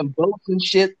motherfucking boats and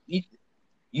shit.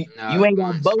 You ain't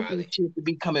got boats and shit to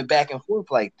be coming back and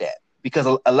forth like that. Because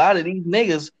a lot of these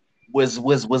niggas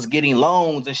was getting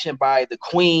loans and shit by the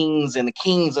queens and the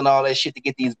kings and all that shit to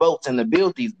get these boats and to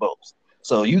build these boats.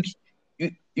 So you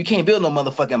can't build no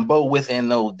motherfucking boat within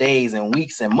no days and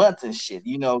weeks and months and shit.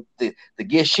 You know, to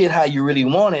get shit how you really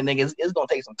want it, nigga, it's gonna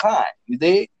take some time. You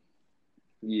dig?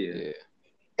 Yeah.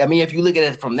 I mean, if you look at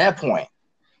it from that point,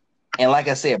 and like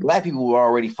I said, black people were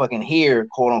already fucking here,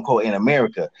 quote unquote, in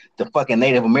America. The fucking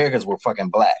Native Americans were fucking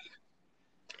black.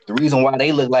 The reason why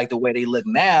they look like the way they look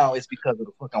now is because of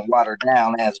the fucking watered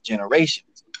down ass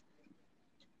generations.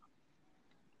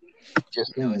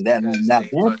 Just saying that. Now that's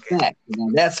fact.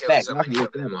 That's fact. So many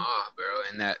of them off, bro,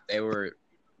 and that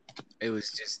it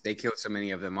was just they killed so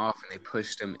many of them off, and they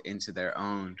pushed them into their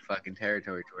own fucking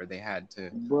territory to where they had to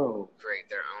create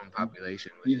their own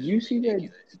population. Did you see that?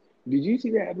 Did you see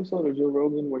that episode of Joe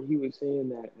Rogan where he was saying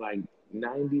that like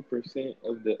 90%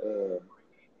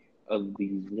 of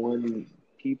these one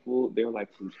people, they're like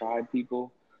some tribe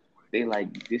people, they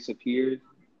like disappeared.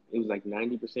 It was like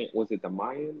 90%. Was it the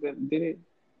Mayans that did it?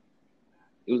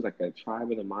 It was like a tribe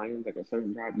of the Mayans, like a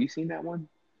certain tribe. You seen that one?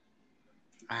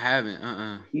 I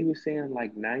haven't. He was saying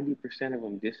like 90% of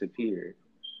them disappeared,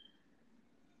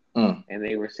 and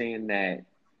they were saying that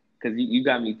because you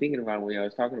got me thinking about it when I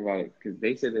was talking about it, because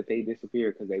they said that they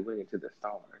disappeared because they went into the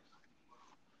stars.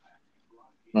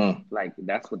 Like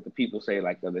that's what the people say.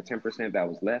 Like the 10% that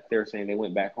was left, they were saying they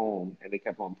went back home and they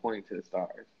kept on pointing to the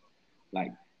stars.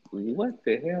 Like what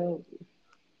the hell?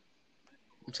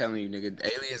 I'm telling you, nigga,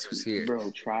 aliens was here.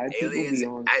 Bro, tribe people be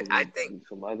on I think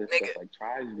some other stuff. Like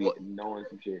tribes be knowing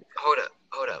some shit. Hold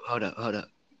up.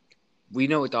 We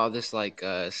know with all this like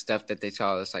stuff that they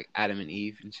taught us, like Adam and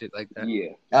Eve and shit like that.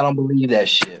 Yeah, I don't believe that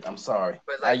shit. I'm sorry.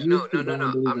 But like, no.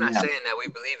 I'm not saying that we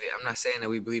believe it. I'm not saying that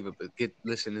we believe it. But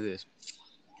listen to this.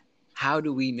 How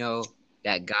do we know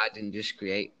that God didn't just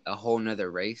create a whole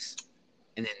nother race,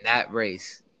 and then that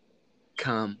race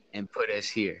come and put us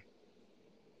here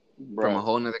from a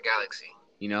whole nother galaxy,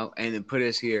 you know, and then put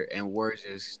us here, and we're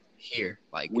just here.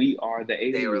 Like we are the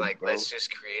aliens. They were like, let's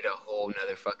just create a whole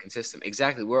nother fucking system.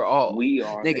 Exactly. We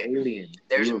are the aliens.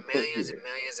 There's millions and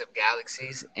millions of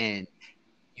galaxies, and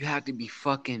you have to be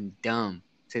fucking dumb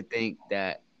to think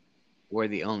that we're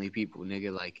the only people,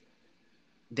 nigga. Like,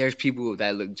 there's people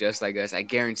that look just like us. I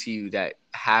guarantee you that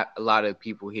a lot of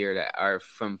people here that are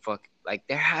from like,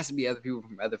 there has to be other people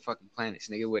from other fucking planets,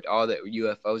 nigga, with all the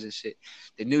UFOs and shit.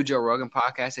 The new Joe Rogan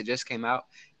podcast that just came out,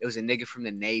 it was a nigga from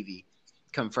the Navy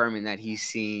confirming that he's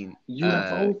seen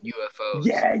UFOs.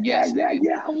 Yeah. And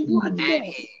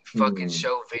he fucking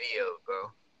showed video,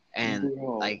 bro. And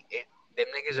like them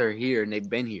niggas are here and they've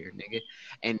been here, nigga.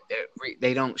 And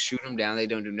they don't shoot them down. They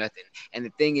don't do nothing. And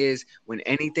the thing is, when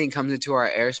anything comes into our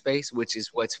airspace, which is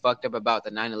what's fucked up about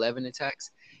the 9/11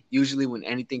 attacks, usually when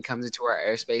anything comes into our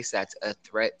airspace that's a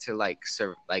threat to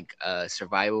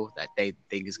survival, that they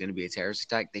think is going to be a terrorist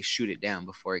attack, they shoot it down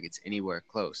before it gets anywhere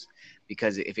close.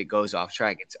 Because if it goes off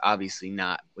track, it's obviously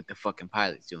not what the fucking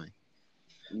pilot's doing.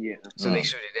 Yeah. So they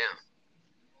shoot it down.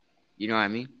 You know what I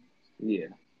mean? Yeah.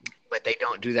 But they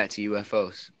don't do that to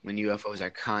UFOs when UFOs are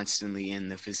constantly in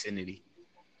the vicinity.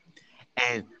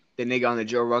 And the nigga on the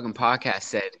Joe Rogan podcast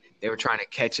said they were trying to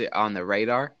catch it on the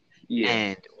radar. Yeah.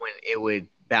 And when it would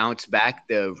bounce back,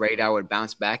 the radar would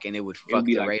bounce back and it would fuck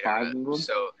the radar up.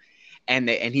 So, and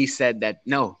he said that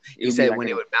no, he said when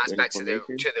it would bounce back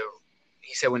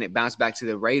he said when it bounced back to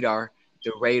the radar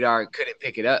couldn't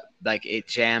pick it up. Like it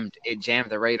jammed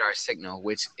the radar signal,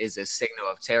 which is a signal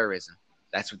of terrorism.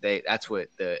 That's what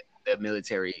the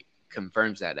military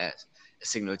confirms that as a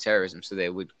signal of terrorism. So they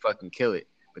would fucking kill it,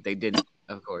 but they didn't,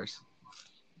 of course.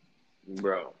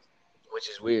 Bro. Which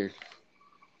is weird.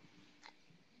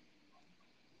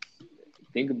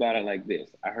 Think about it like this.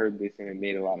 I heard this and it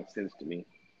made a lot of sense to me.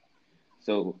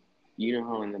 So, you know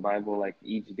how in the Bible, like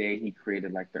each day he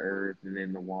created like the earth and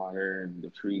then the water and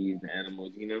the trees, the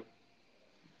animals, you know?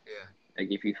 Yeah.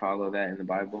 Like if you follow that in the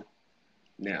Bible.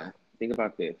 Now, think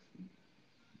about this.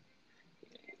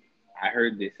 I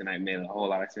heard this and it made a whole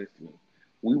lot of sense to me.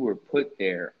 We were put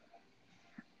there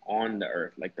on the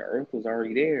earth. Like the earth was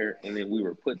already there and then we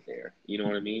were put there. You know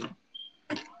what I mean?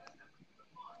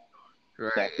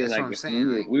 Right. So I feel like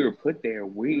if we were put there,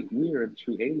 we are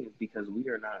true aliens because we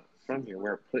are not from here.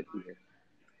 We're put here.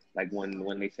 Like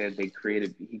when they said he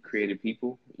created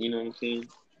people, you know what I'm saying?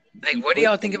 Like, what do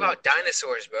y'all think about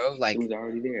dinosaurs, bro? Like, it was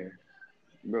already there.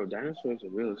 Bro, dinosaurs are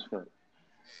real as fuck.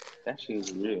 That shit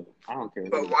is real. I don't care.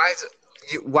 But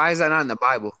why is that not in the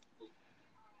Bible?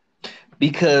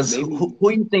 Because Maybe,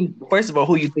 who you think? First of all,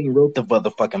 who you think wrote the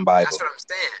motherfucking Bible? That's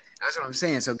what I'm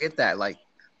saying. So get that. Like,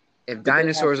 if but they have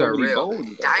dinosaurs so are many real,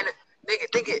 bones, though.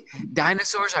 nigga, think it.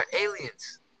 Dinosaurs are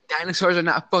aliens. Dinosaurs are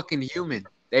not fucking human.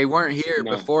 They weren't here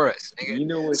No. before us, nigga. You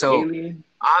know what's So alien?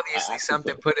 obviously I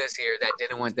something think put us here that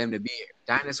didn't want them to be here.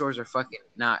 Dinosaurs are fucking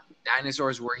not.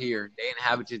 Dinosaurs were here. They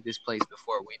inhabited this place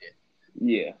before we did.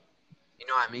 Yeah. You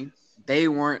know what I mean? They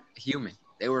weren't human.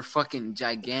 They were fucking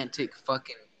gigantic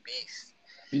fucking beasts.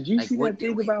 Did you Like, see what that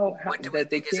thing about how what do we that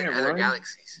they think is in can't other run?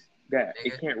 galaxies? That Nigga.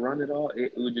 it can't run at all.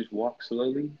 It would just walk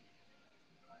slowly.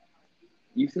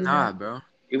 You seen Nah, that? bro.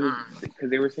 It was because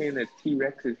they were saying that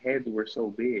T-Rex's heads were so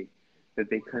big that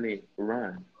they couldn't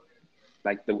run.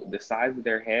 Like the size of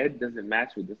their head doesn't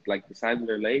match with the size of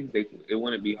their legs. It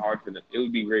wouldn't be hard for them. It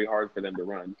would be very hard for them to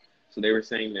run. So they were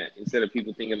saying that instead of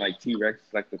people thinking like T-Rex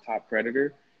is like the top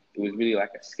predator, it was really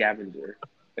like a scavenger.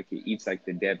 Like it eats like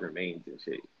the dead remains and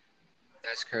shit.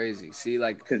 That's crazy. See,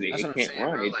 like, Because that's it what I'm can't saying,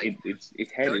 run. bro. Like,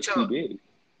 Its head don't is y'all? too big.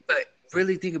 But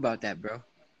really think about that, bro.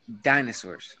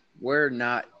 Dinosaurs. We're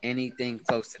not anything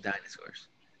close to dinosaurs.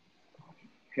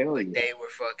 Hell But yeah. they were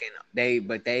fucking.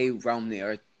 But they roamed the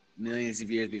earth millions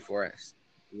of years before us.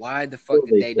 Why the fuck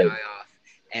did they die off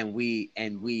and we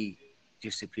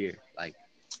disappear? Like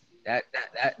that.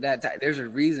 There's a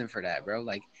reason for that, bro.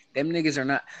 Like, them niggas are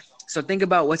not. So think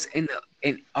about what's in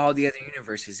all the other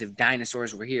universes if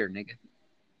dinosaurs were here, nigga.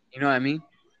 You know what I mean?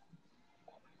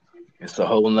 It's a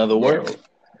whole nother world.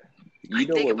 You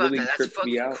know Think what about really that. That's tripped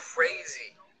me fucking out?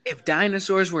 crazy. If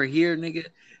dinosaurs were here, nigga,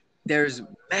 there's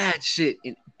mad shit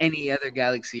in any other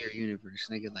galaxy or universe,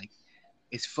 nigga. Like,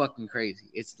 it's fucking crazy.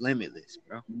 It's limitless,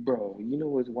 bro. Bro, you know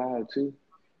what's wild too?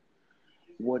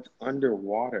 What's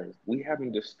underwater? We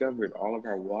haven't discovered all of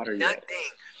our water yet.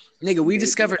 Nigga, we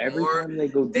discovered Every more. time they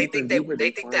go They deeper and think deeper, that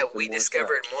they find some we more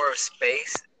discovered stuff. more of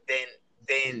space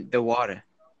than the water.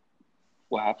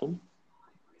 What happened?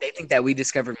 They think that we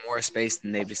discovered more space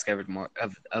than they've discovered more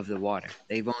of the water.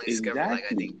 They've only discovered like,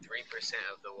 I think, 3%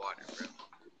 of the water,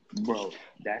 bro. Bro,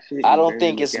 that shit I is don't very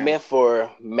think it's look meant out.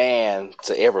 for man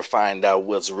to ever find out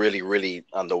what's really, really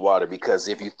underwater. Because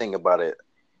if you think about it,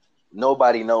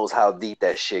 nobody knows how deep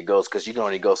that shit goes because you can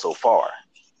only go so far.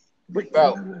 Wait,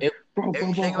 Bro, bro, if bro, you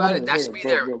think hold about it, on, that hold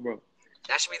should on, be bro.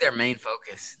 that should be their main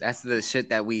focus. That's the shit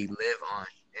that we live on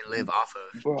and live off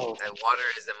of. Bro, That water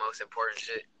is the most important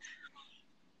shit.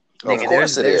 Of Nigga,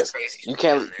 course it there's is. crazy You shit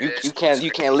down can't there. you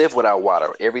can't live without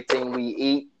water. Everything we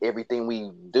eat, everything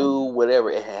we do, whatever,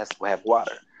 it has to have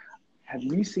water. have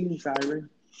you seen Siren?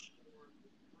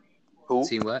 Who?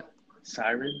 See what?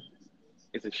 Siren?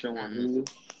 It's a show on Mhm.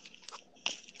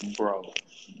 Hulu. Bro,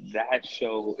 that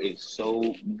show is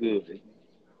so good.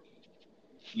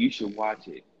 You should watch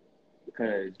it.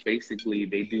 Because basically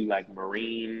they do like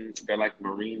they're like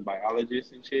marine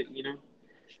biologists and shit, you know?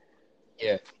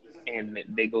 Yeah. And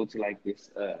they go to like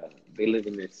they live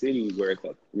in this city where it's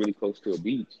like really close to a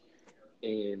beach.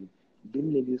 And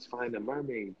them niggas find a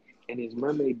mermaid and this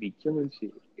mermaid be killing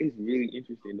shit. It's really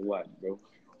interesting to watch, bro.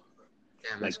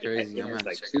 Damn, that's Like crazy. it I'm gonna has have to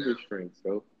like check it super out. strength,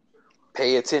 bro.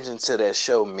 Pay attention to that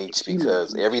show, Meech,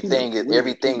 because She look real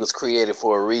everything cute. was created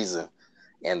for a reason,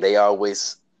 and they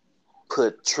always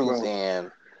put truth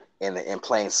Bro, in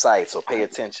plain sight. So pay I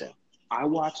attention. I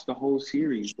watched the whole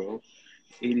series, bro.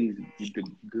 It is the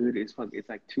good as fuck. It's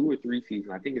like 2 or 3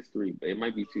 seasons. I think it's three, but it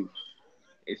might be two.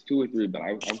 It's 2 or 3, but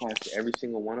I've watched every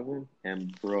single one of them.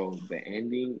 And bro, the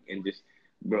ending and just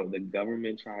bro, the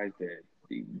government tries to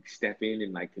step in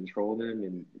and like control them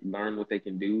and learn what they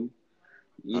can do.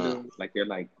 You Mm. know, like they're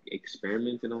like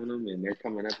experimenting on them and they're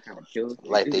coming up trying to kill us.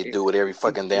 Like they do with every It's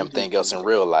fucking damn thing else interesting, in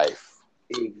bro. real life.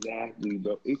 Exactly,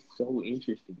 bro. It's so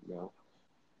interesting, bro.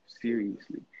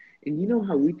 Seriously. And you know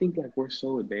how we think like we're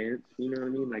so advanced, you know what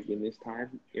I mean? Like in this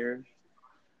time era,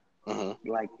 Hmm.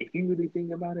 like if you really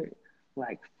think about it,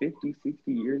 like 50,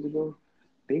 60 years ago,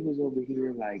 they was over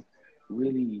here like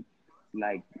really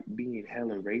like being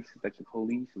hella racist, like the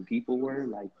police and people were.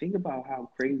 Like think about how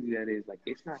crazy that is. Like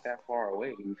it's not that far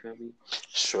away, you feel me? And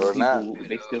Sure not. people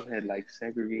they still had like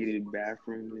segregated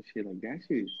bathrooms and shit. Like that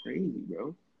shit is crazy,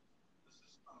 bro.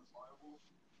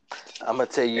 I'm gonna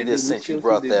tell you And this then we since you still see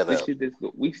brought that the up,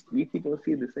 shit we keep on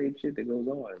seeing the same shit that goes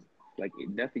on. Like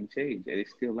nothing changed, and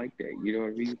it's still like that. You know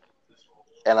what I mean?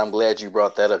 and I'm glad you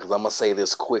brought that up because I'm gonna say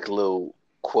this quick little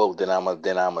quote. I'm Go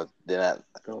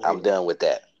done with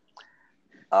that.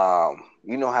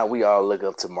 You know how we all look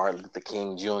up to Martin Luther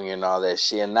King Jr. and all that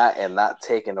shit, and not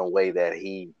taking away that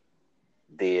he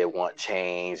did want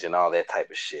change and all that type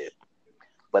of shit.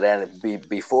 But then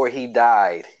before he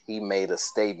died, he made a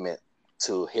statement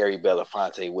to Harry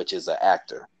Belafonte, which is an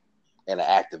actor and an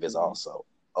activist also,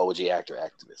 OG actor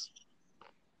activist.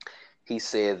 He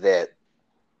said that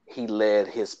he led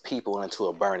his people into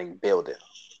a burning building,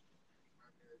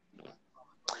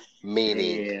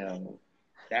 meaning Damn.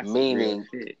 That's some real meaning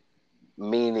shit.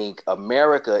 meaning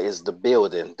America is the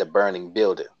building, the burning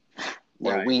building, and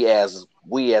Right.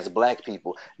 we as black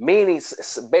people, meaning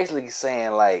basically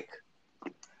saying like,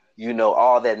 you know,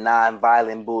 all that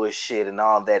non-violent bullshit and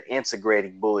all that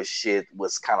integrating bullshit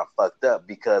was kind of fucked up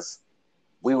because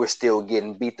we were still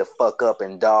getting beat the fuck up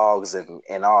and dogs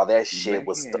and all that shit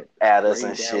was Man, at us sprayed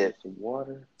and down shit with some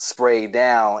water. sprayed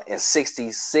down, and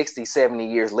 60,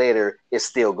 70 years later it's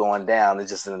still going down.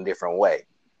 It's just in a different way.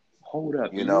 Hold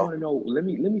up. You You know? want to know? Let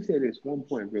me say this one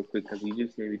point real quick because you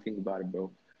just made me think about it,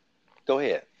 bro. Go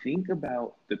ahead. Think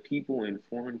about the people in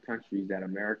foreign countries that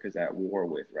America's at war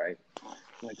with, right?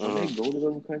 Like when they go to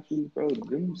them countries, bro,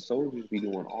 them soldiers be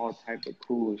doing all type of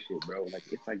cool shit, bro. Like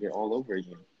it's like it all over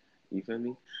again. You feel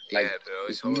me? Like Yeah, bro,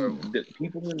 it's if you horrible. the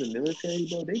people in the military,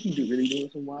 bro, they be really doing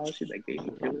some wild shit. Like they be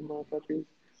killing motherfuckers,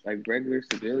 like regular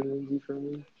civilians. You feel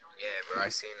me? Yeah, bro, I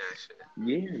seen that shit.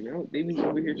 Yeah, no, they be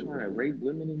over here trying to rape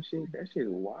women and shit. That shit is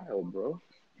wild, bro.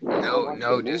 I No, watched a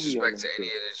no movie on disrespect to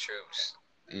that shit.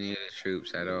 any of the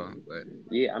troops at all. But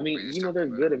Yeah, I we mean, just you know,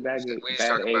 talking there's about good and bad, we just bad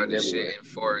talking about eggs this shit everywhere. in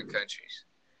foreign countries.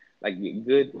 Like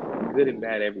good and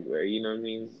bad everywhere. You know what I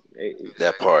mean?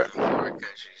 That part. Them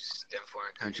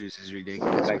foreign countries is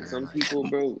ridiculous. Like Man. some people,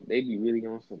 bro, they be really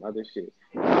on some other shit.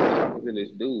 I was talking to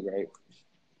this dude, right?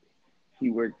 He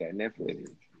worked at Netflix.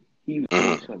 He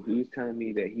was telling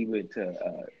me that he went to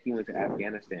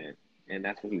Afghanistan and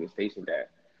that's where he was stationed at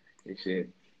and shit.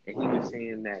 And he was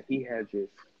saying that he had this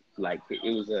like it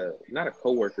was a not a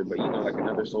coworker, but you know, like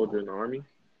another soldier in the army.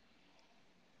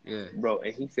 Yeah. Bro,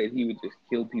 and he said he would just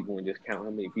kill people and just count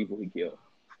how many people he killed.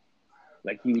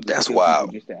 Like he would just That's kill people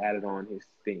wild. just to add it on his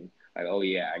thing. Like, oh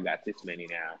yeah, I got this many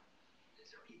now.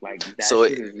 Like that So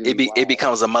shit is really it wild.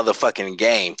 becomes a motherfucking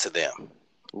game to them.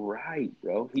 Right,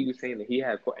 bro. He was saying that he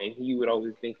had, and he would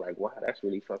always think like, wow, that's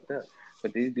really fucked up.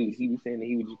 But this dude, he was saying that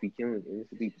he would just be killing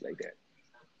innocent people like that,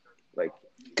 like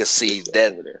Cause see just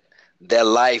that over there. that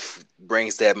life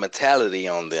brings that mentality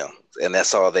on them, and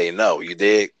that's all they know. You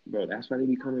dig? Bro, that's why they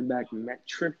be coming back.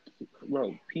 Trip,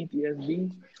 bro.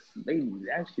 PTSD,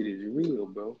 that shit is real,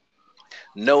 bro.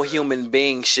 No human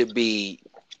being should be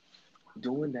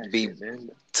Doing that be shit, man.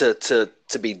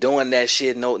 to be doing that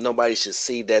shit. Nobody should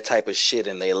see that type of shit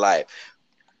in their life.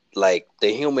 Like the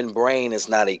human brain is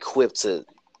not equipped to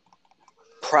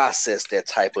process that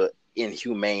type of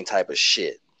inhumane type of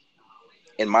shit,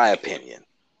 in my opinion.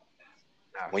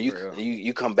 Nah, When for real.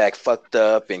 you come back fucked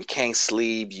up and can't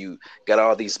sleep, you got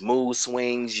all these mood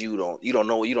swings. You don't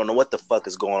know what the fuck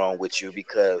is going on with you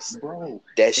because Bro,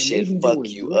 that and they shit be fuck doing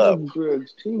you up.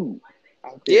 drugs too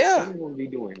out there. Yeah, Some of them be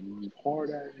doing hard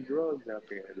ass drugs out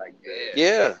there, like Yeah.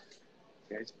 yeah.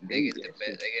 They get that shit.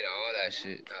 they get all that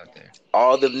shit out there.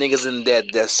 All the niggas in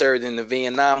that served in the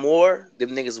Vietnam War, them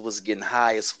niggas was getting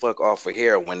high as fuck off of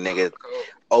heroin, nigga.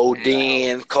 Cool.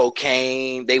 ODing,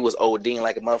 cocaine. They was ODing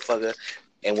like a motherfucker.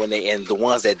 And the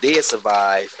ones that did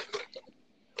survive,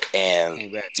 and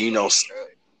Came back. you know,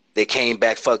 they came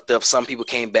back fucked up. Some people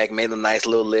came back, made a nice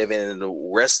little living, and the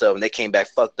rest of them they came back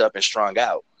fucked up and strung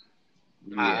out.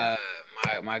 Yeah,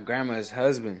 My grandma's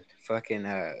husband fucking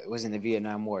was in the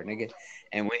Vietnam War, nigga.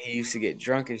 And when he used to get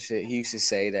drunk and shit, he used to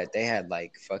say that they had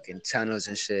like fucking tunnels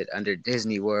and shit under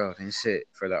Disney World and shit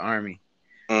for the army.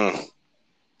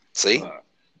 See, Yeah,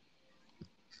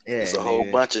 there's a whole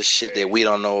nigga. bunch of shit that we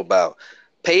don't know about.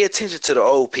 Pay attention to the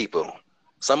old people.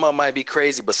 Some of them might be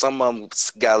crazy, but some of them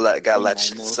got a lot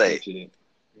shit to say.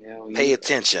 Pay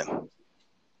attention.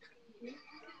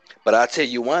 But I'll tell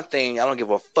you one thing, I don't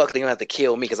give a fuck. They're gonna have to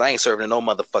kill me because I ain't serving no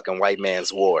motherfucking white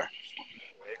man's war.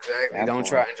 Exactly. Don't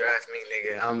try and draft me,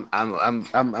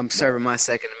 nigga. I'm serving my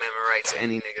Second Amendment right to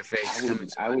any nigga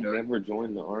face. I would never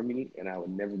join the army, and I would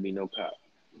never be no cop.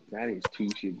 That is two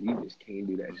shit. You just can't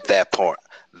do that shit.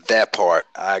 That part,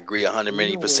 I agree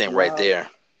 100% right there.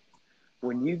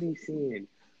 When you be seeing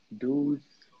dudes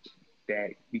that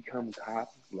become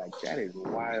cops, like that is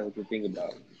wild to think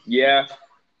about. Yeah.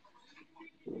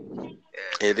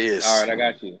 It is. All right, I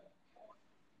got you.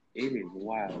 It is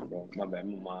wild, bro. My bad.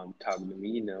 My mom talking to me,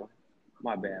 you know.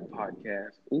 My bad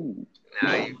podcast. Ooh.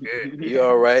 Nah, you good. You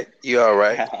all right? You all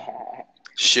right?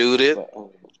 Shoot it. But,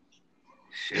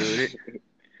 Shoot it.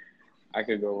 I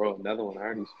could go roll another one. I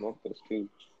already smoked those two.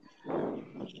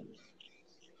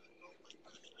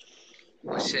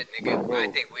 Well, shit, nigga. I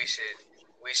think we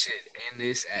should end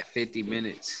this at 50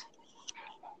 minutes,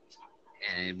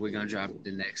 and we're gonna drop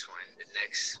the next one, the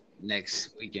next next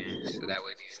weekend, so that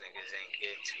way these niggas ain't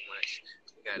getting too much.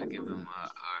 We gotta give them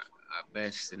our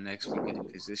best the next weekend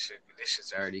because this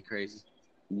shit's already crazy.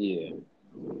 Yeah,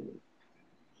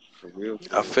 for real.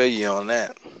 I feel you on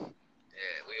that.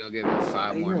 Yeah, we gonna give it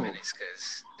 5 more yo. minutes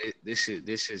because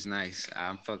this is nice.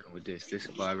 I'm fucking with this. This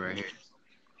vibe right here.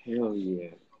 Hell yeah.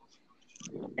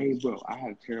 Hey, bro, I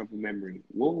have terrible memory.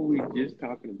 What were we just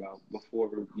talking about before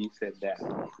you said that?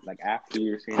 Like after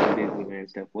you were saying the Disneyland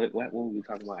stuff, what were we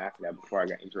talking about after that before I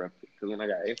got interrupted? Because when I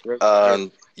got interrupted, I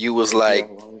heard You was you off like,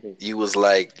 a long thing. you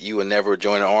would never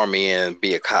join the army and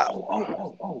be a cop.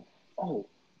 Oh.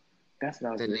 That's what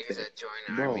I was The gonna niggas say, that join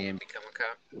the bro. army and become a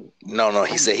cop. No,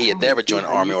 he said he had never joined the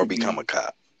army or become a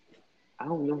cop. I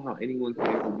don't know how anyone can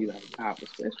ever be like a cop,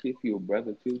 especially if you're a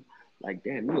brother too. Like,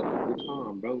 damn, you Uncle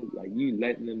Tom, bro. Like, you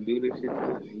letting them do this shit to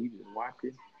us and you just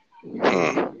watching. You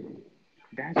feel me?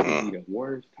 That should be the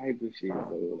worst type of shit,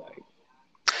 bro. Like,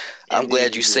 I'm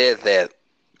glad you said that.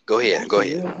 Go ahead.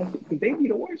 Because they be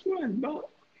the worst ones, bro.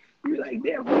 You're like,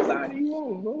 damn, what side are you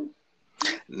on, bro?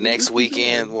 Next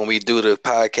weekend when we do the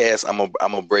podcast, I'm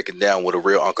gonna break it down what a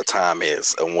real Uncle Tom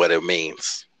is and what it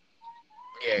means.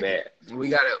 Yeah, Man.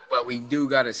 we do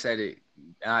gotta set it.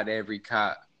 Not every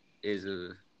cop is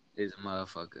a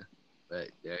motherfucker, but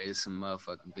there is some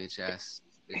motherfucking bitch ass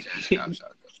cops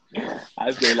out there.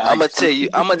 I say like I'm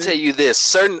gonna tell you this: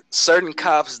 certain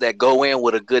cops that go in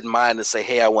with a good mind and say,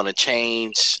 "Hey, I want to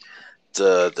change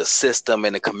the system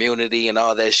and the community and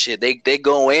all that shit." They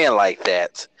go in like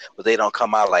that, but they don't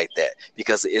come out like that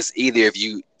because it's either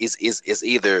it's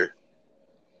either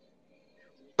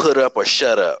put up or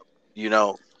shut up. You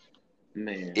know,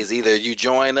 man. it's either you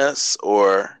join us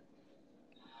or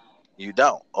you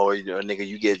don't, or nigga,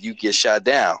 you get shot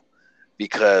down.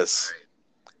 Because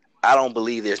I don't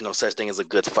believe there's no such thing as a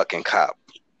good fucking cop.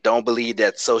 Don't believe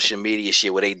that social media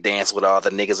shit where they dance with all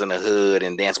the niggas in the hood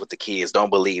and dance with the kids.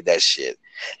 Don't believe that shit.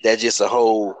 That's just a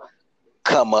whole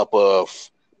come up of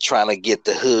trying to get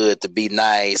the hood to be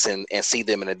nice and see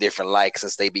them in a different light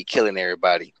since they be killing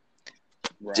everybody.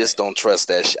 Right. Just don't trust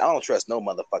that shit. I don't trust no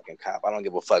motherfucking cop. I don't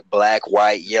give a fuck. Black,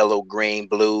 white, yellow, green,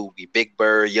 blue, big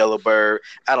bird, yellow bird.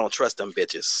 I don't trust them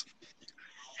bitches.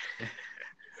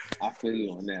 I feel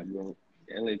you on that, bro.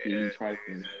 LAPD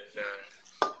trifling.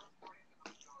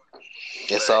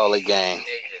 It's all a game.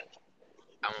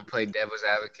 I'm gonna play devil's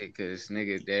advocate because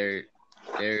nigga, there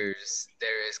is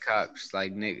cops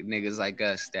like niggas like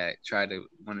us that try to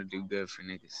want to do good for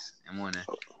niggas and want to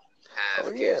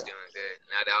have kids doing good.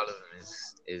 Not all of them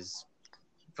is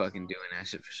fucking doing that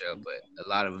shit for sure, but a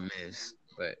lot of them is.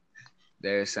 But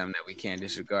there's some that we can't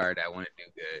disregard that want to do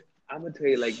good. I'm gonna tell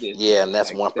you like this. Yeah, and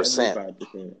that's like 1%.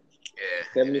 75%.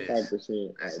 Yeah, 75% That's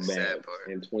are the sad bad, part.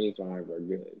 and 25 are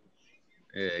good.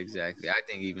 Yeah, exactly. I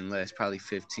think even less, probably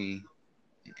 15,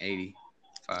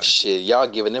 85. Shit, y'all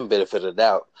giving them benefit of the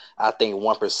doubt. I think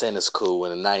 1% is cool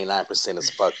and 99% is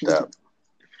fucked up.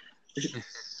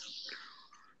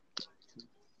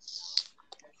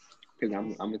 Because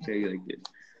I'm gonna tell you like this.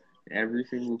 Every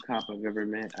single cop I've ever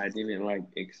met, I didn't like,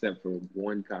 except for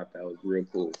one cop that was real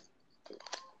cool.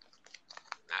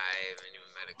 I haven't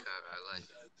even met a cop I like.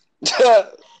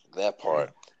 That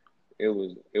part. It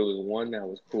was one that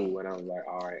was cool, and I was like,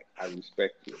 all right, I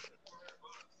respect you.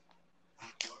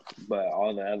 But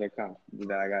all the other cops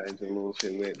that I got into a little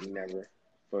shit with, never.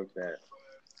 Fuck that.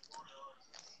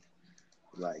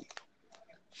 Like,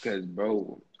 cause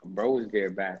bro was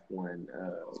there back when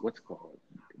what's it called?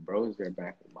 Bro was there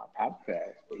back when my pop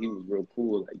passed, but he was real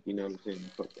cool. Like, you know what I'm saying?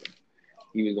 Fucking,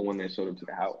 he was the one that showed up to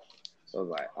the house. So I was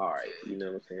like, all right, you know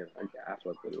what I'm saying? I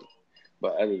fuck with it.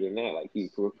 But other than that, like,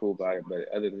 he's real cool about it. But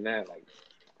other than that, like,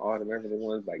 all the other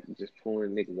ones, like, just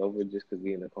pulling niggas over just because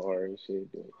we in the car and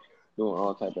shit, doing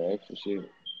all type of extra shit.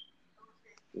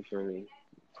 You feel me?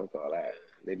 Fuck all that.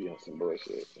 They be on some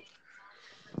bullshit.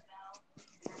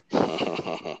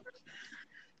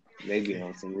 They be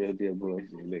on some real deal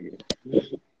bullshit, nigga.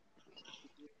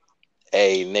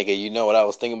 Hey, nigga, you know what I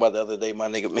was thinking about the other day, my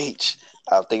nigga Meech?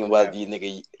 I was thinking about you,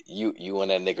 nigga, you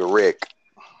and that nigga Rick.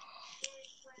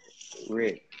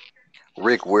 Rick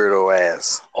weirdo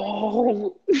ass.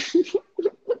 Oh.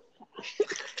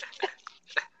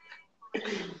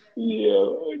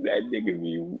 Yo, that nigga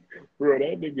be, bro,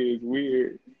 that nigga is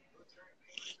weird.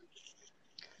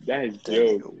 That is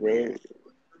joke, bro.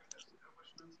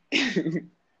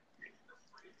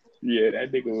 Yeah,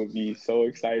 that nigga would be so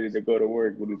excited to go to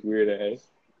work with his weird ass.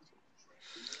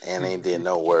 And ain't did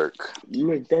no work.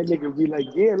 Look, that nigga be like,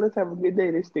 yeah, let's have a good day.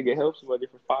 This nigga helps somebody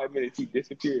for 5 minutes, he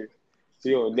disappears.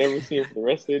 You don't never see him for the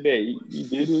rest of the day. He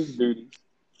did his duty.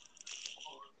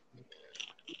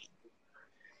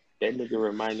 That nigga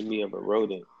reminded me of a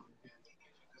rodent.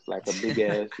 like a big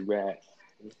ass rat.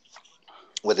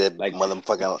 with that Like,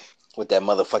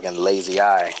 motherfucking lazy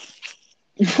eye.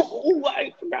 oh,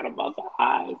 I forgot about the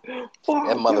eyes. Fuck,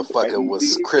 That that's motherfucker was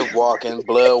crazy. crip walking,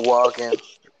 blood walking,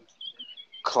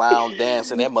 clown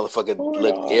dancing. That motherfucker Hold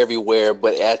looked on. everywhere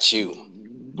but at you.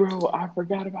 Bro, I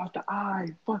forgot about the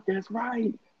eyes. Fuck, that's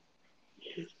right.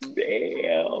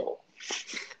 Damn.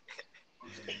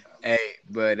 Hey,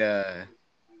 but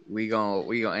we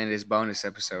gonna end this bonus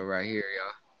episode right here,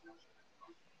 y'all.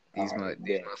 These All right,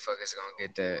 these bet. motherfuckers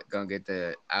gonna get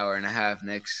the hour and a half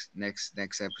next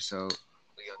episode.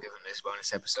 We gonna give them this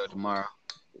bonus episode tomorrow.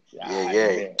 All Yeah, right, yeah.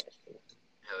 bet.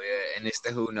 Hell yeah! And it's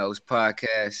the Who Knows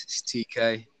podcast. It's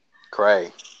TK,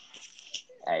 Cray.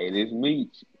 Hey, this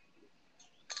Meech.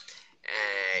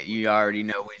 and you already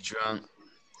know we drunk,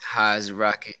 high as a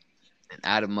rocket, and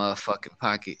out of motherfucking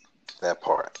pocket. That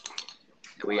part.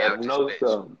 We Let out them this know bitch.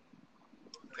 something.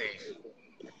 Peace.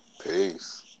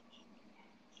 Peace.